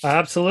power.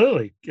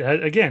 Absolutely.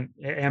 Again,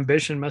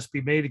 ambition must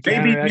be made to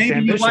counteract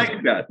ambition. You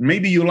like that.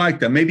 Maybe you like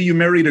that. Maybe you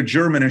married a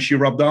German and she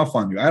rubbed off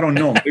on you. I don't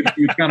know. Maybe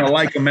you kind of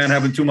like a man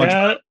having too much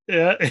power.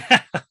 Yeah.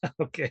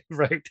 Okay,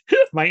 right.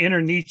 My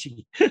inner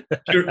Nietzsche.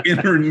 Your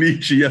inner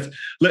Nietzsche, yes.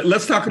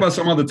 Let's talk about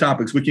some other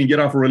topics. We can get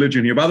off of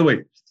religion here. By the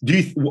way,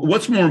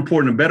 what's more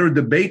important, a better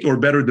debate or a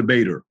better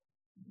debater?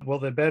 Well,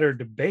 the better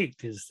debate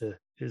is the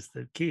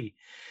key.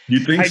 You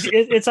think so?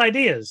 It's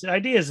ideas.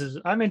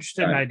 I'm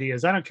interested in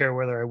ideas. I don't care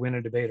whether I win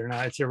a debate or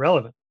not. It's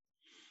irrelevant.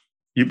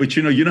 But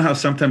you know how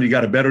sometimes you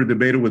got a better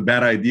debater with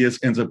bad ideas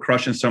ends up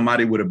crushing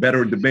somebody with a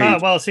better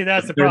debate. Well, see,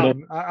 that's the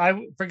problem.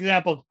 For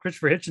example,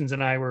 Christopher Hitchens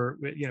and I were,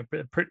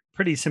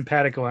 pretty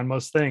simpatico on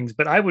most things,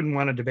 but I wouldn't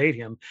want to debate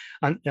him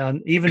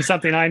on even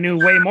something I knew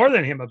way more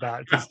than him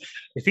about. Because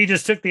if he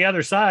just took the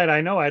other side,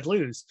 I know I'd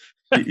lose.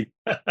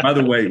 By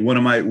the way, one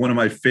of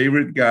my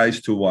favorite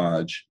guys to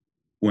watch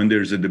when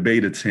there's a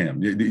debate, it's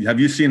him. Have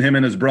you seen him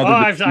and his brother?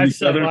 I've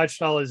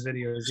watched all his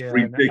videos. Yeah,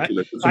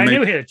 ridiculous. I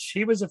knew Hitch.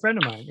 He was a friend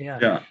of mine.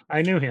 Yeah.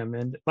 I knew him,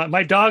 and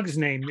my dog's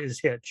name is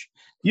Hitch.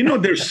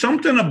 There's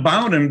something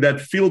about him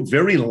that feels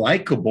very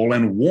likable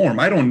and warm.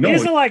 I don't know. He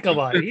is a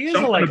likable guy. He is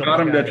a likable guy.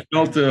 About him that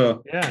felt.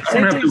 I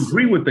don't have to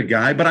agree with the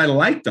guy, but I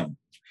liked him.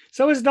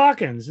 So is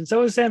Dawkins, and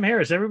so is Sam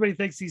Harris. Everybody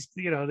thinks these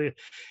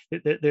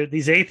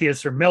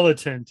atheists are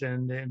militant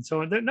and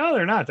so on. No,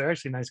 they're not. They're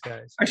actually nice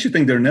guys. I actually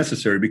think they're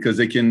necessary because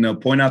they can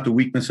point out the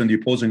weakness in the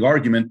opposing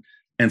argument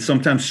and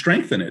sometimes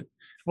strengthen it.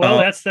 Well,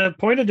 that's the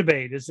point of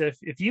debate: is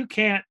if you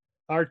can't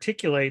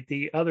articulate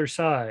the other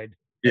side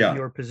of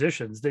your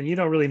positions, then you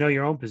don't really know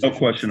your own position. No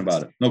question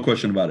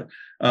about it.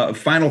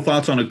 Final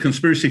thoughts on a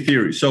conspiracy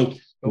theory. So,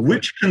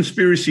 which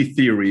conspiracy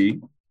theory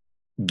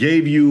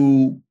gave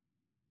you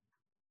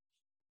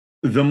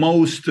the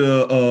most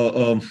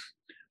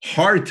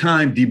hard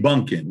time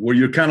debunking, where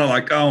you're kind of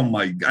like, oh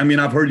my,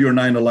 I've heard your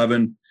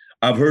 9/11.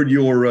 I've heard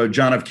your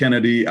John F.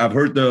 Kennedy. I've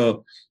heard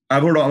a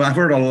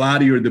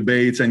lot of your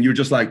debates, and you're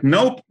just like,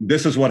 nope,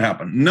 this is what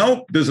happened.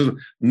 Nope, this is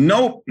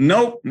nope.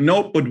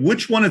 But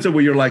which one is it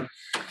where you're like,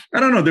 I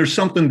don't know, there's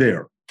something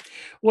there?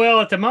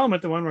 Well, at the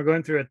moment, the one we're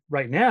going through it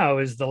right now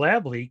is the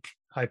lab leak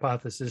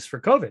hypothesis for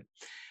COVID.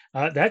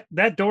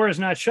 That door is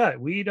not shut.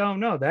 We don't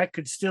know. That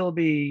could still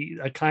be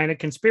a kind of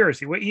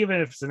conspiracy,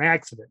 even if it's an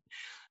accident.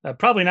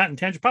 Probably not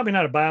intentional, probably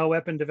not a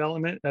bioweapon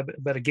development,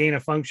 but a gain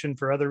of function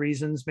for other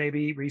reasons,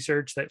 maybe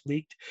research that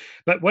leaked.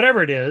 But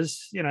whatever it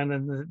is, and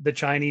then the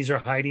Chinese are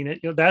hiding it.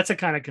 That's a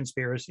kind of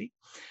conspiracy,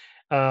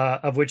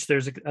 of which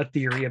there's a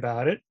theory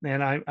about it.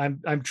 And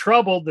I'm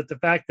troubled that the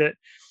fact that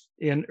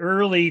in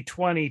early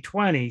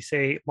 2020,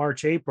 say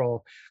March,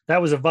 April,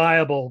 that was a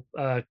viable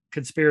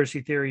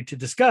conspiracy theory to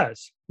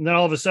discuss. And then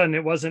all of a sudden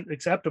it wasn't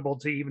acceptable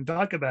to even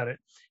talk about it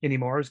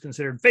anymore. It was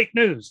considered fake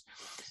news.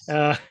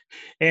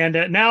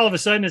 And now all of a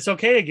sudden it's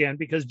okay again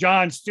because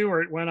Jon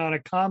Stewart went on a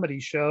comedy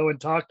show and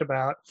talked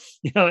about,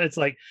 it's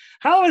like,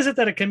 how is it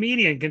that a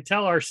comedian can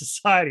tell our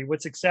society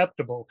what's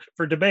acceptable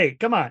for debate?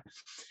 Come on.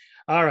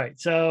 All right.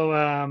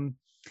 So,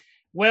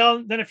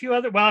 well, then a few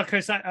other, well,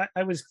 because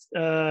I was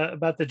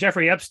about the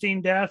Jeffrey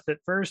Epstein death. At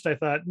first, I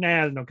thought,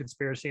 nah, there's no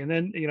conspiracy. And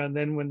then, and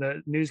then when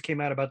the news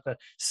came out about the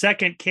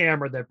second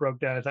camera that broke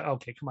down, I thought,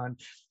 okay, come on,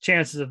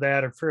 chances of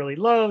that are fairly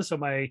low. So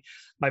my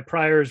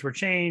priors were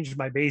changed.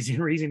 My Bayesian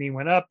reasoning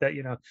went up that,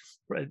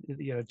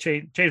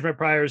 changed my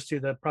priors to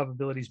the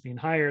probabilities being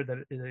higher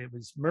that it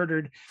was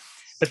murdered.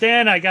 But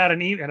then I got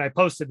an email, and I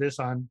posted this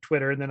on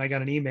Twitter, and then I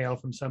got an email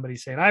from somebody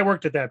saying, I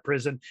worked at that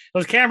prison.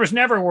 Those cameras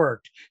never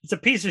worked. It's a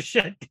piece of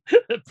shit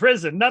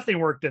prison. Nothing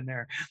worked in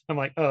there. I'm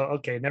like, oh,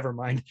 okay, never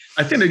mind.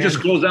 I think they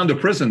just closed down the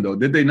prison, though.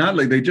 Did they not?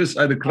 Like, they just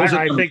either closed it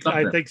down.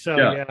 I think so.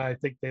 Yeah, I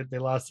think they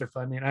lost their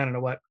funding. I don't know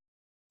what.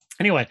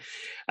 Anyway,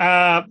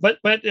 but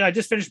I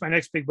just finished my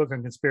next big book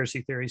on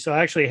conspiracy theory. So I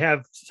actually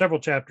have several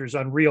chapters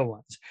on real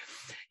ones.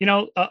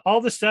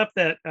 All the stuff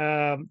that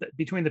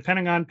between the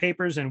Pentagon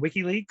Papers and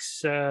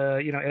WikiLeaks,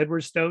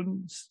 Edward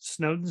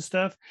Snowden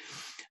stuff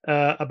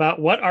about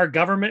what our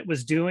government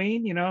was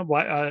doing,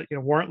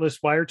 warrantless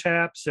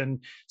wiretaps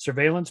and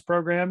surveillance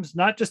programs,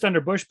 not just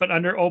under Bush, but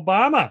under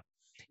Obama,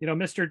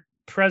 Mr.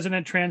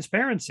 President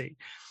Transparency.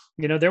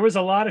 There was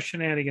a lot of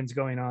shenanigans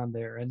going on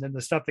there. And then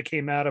the stuff that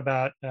came out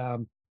about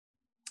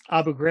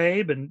Abu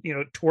Ghraib and,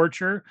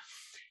 torture.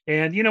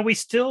 And, we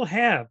still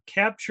have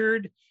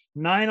captured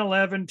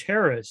 9/11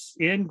 terrorists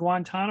in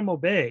Guantanamo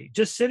Bay,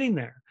 just sitting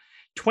there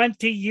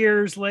 20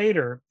 years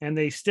later, and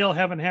they still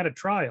haven't had a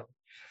trial.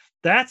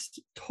 That's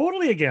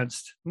totally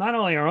against not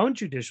only our own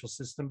judicial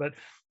system, but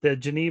the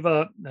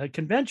Geneva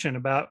Convention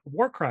about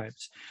war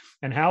crimes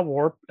and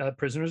how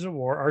prisoners of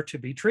war are to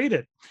be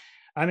treated.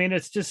 I mean,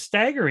 it's just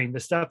staggering, the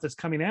stuff that's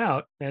coming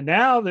out. And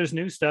now there's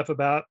new stuff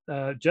about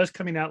just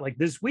coming out like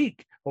this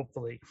week,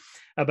 hopefully,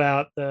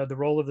 about the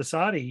role of the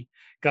Saudi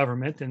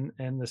government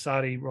and the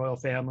Saudi royal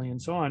family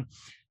and so on,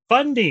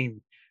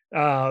 funding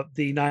the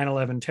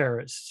 9/11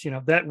 terrorists,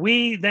 that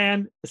we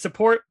then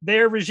support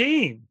their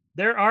regime.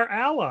 They're our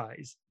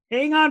allies.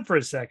 Hang on for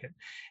a second.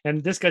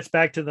 And this gets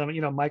back to the,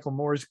 Michael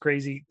Moore's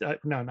crazy,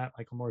 no, not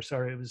Michael Moore.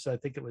 Sorry.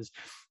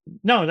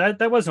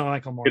 That wasn't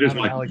Michael Moore. It is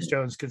Alex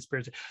Jones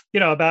conspiracy,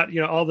 about,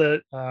 all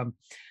the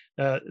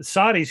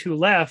Saudis who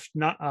left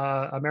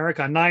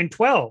America on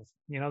 9/12,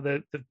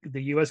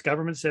 the US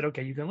government said,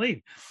 okay, you can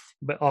leave,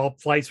 but all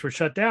flights were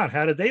shut down.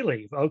 How did they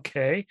leave?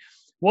 Okay.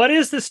 What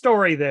is the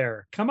story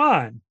there? Come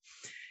on.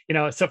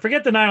 So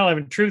forget the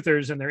 9/11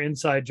 truthers and their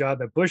inside job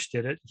that Bush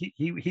did it.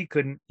 He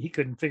couldn't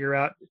figure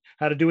out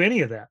how to do any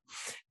of that.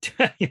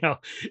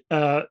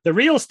 The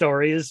real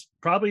story is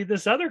probably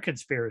this other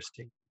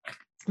conspiracy.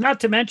 Not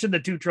to mention the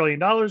 $2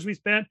 trillion we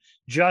spent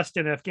just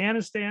in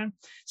Afghanistan,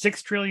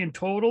 $6 trillion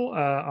total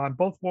on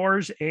both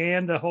wars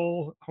and the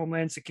whole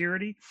homeland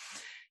security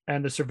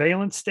and the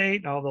surveillance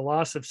state, and all the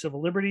loss of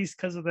civil liberties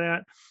because of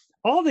that.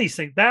 All these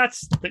things,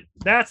 that's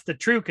the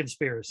true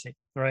conspiracy,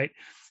 right?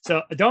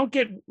 So don't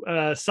get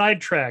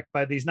sidetracked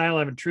by these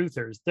 9/11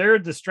 truthers. They're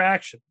a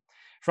distraction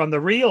from the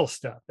real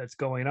stuff that's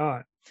going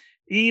on.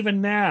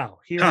 Even now,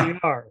 here we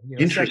are,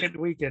 second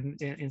week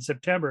in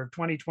September of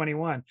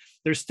 2021.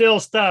 There's still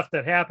stuff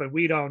that happened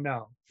we don't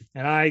know,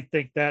 and I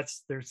think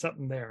there's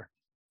something there.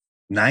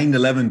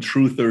 9/11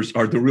 truthers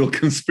are the real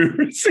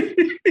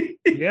conspiracy.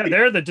 Yeah,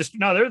 they're the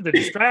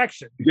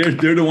distraction.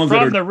 They're the ones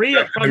from the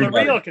real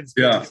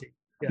conspiracy.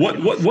 Yeah.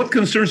 What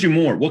concerns you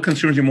more? What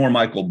concerns you more,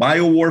 Michael?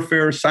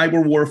 Biowarfare,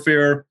 cyber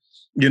warfare,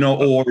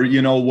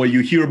 or what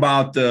you hear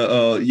about.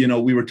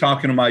 We were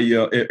talking about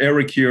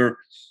Eric here,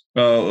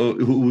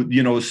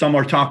 who some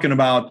are talking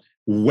about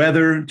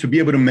weather, to be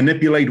able to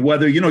manipulate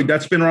weather.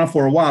 That's been around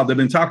for a while. They've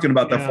been talking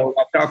about that for a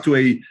while. I talked to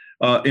a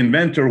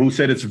inventor who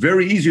said it's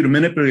very easy to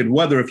manipulate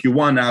weather if you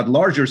want. At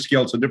larger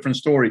scale, it's a different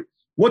story.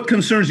 What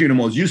concerns you the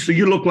most?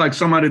 You look like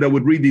somebody that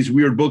would read these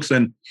weird books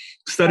and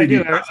study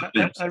these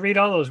things. I read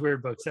all those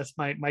weird books. That's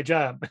my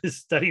job, is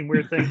studying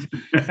weird things.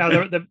 Now,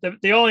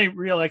 the only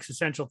real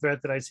existential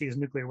threat that I see is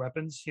nuclear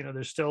weapons.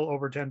 There's still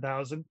over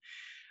 10,000.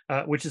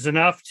 which is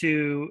enough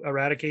to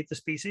eradicate the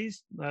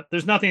species.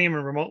 There's nothing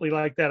even remotely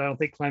like that. I don't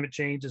think climate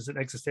change is an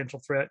existential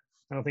threat.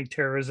 I don't think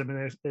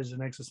terrorism is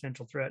an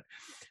existential threat,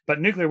 but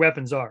nuclear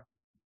weapons are.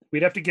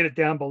 We'd have to get it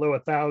down below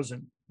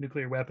 1,000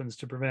 nuclear weapons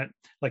to prevent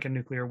like a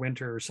nuclear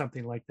winter or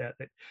something like that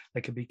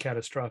that could be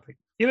catastrophic.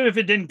 Even if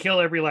it didn't kill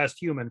every last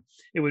human,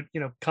 it would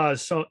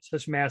cause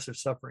such massive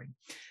suffering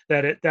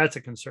that's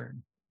a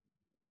concern.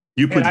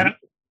 I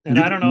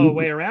don't know a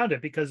way around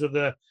it because of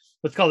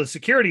what's called the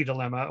security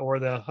dilemma, or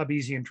the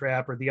Hobbesian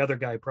trap, or the other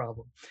guy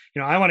problem.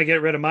 I want to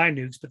get rid of my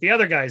nukes, but the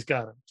other guy's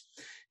got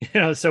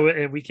them.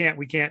 So we can't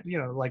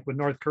like with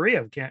North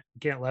Korea, we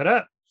can't let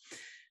up,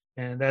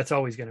 and that's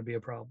always going to be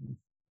a problem.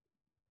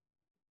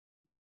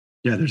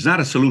 Yeah, there's not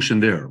a solution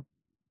there.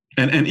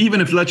 And even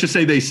if, let's just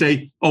say, they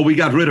say, oh, we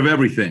got rid of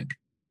everything,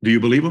 do you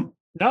believe them?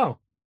 No.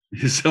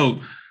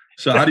 So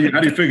how do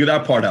you figure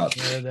that part out?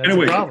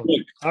 Anyway, look,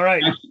 all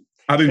right.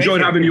 I've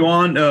enjoyed having you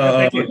on.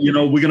 We're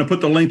going to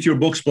put the link to your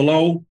books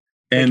below.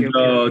 And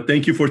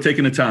thank you for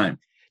taking the time.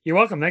 You're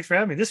welcome. Thanks for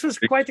having me. This was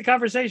quite the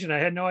conversation. I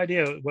had no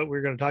idea what we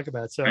were going to talk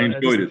about. So I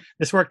enjoyed it.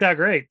 This worked out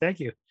great.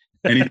 Thank you.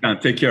 Anytime.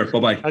 Take care.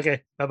 Bye-bye.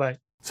 Okay. Bye-bye.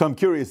 So I'm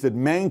curious, did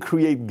man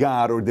create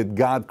God, or did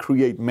God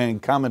create man?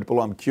 Comment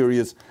below. I'm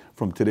curious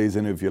from today's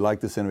interview. If you like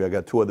this interview, I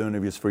got 2 other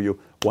interviews for you.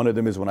 One of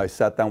them is when I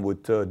sat down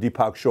with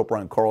Deepak Chopra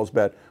in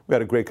Carlsbad. We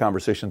had a great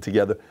conversation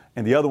together.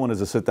 And the other one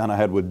is a sit down I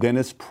had with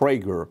Dennis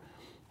Prager,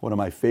 one of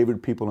my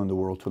favorite people in the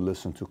world to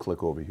listen to.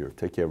 Click over here.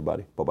 Take care,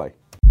 everybody. Bye-bye.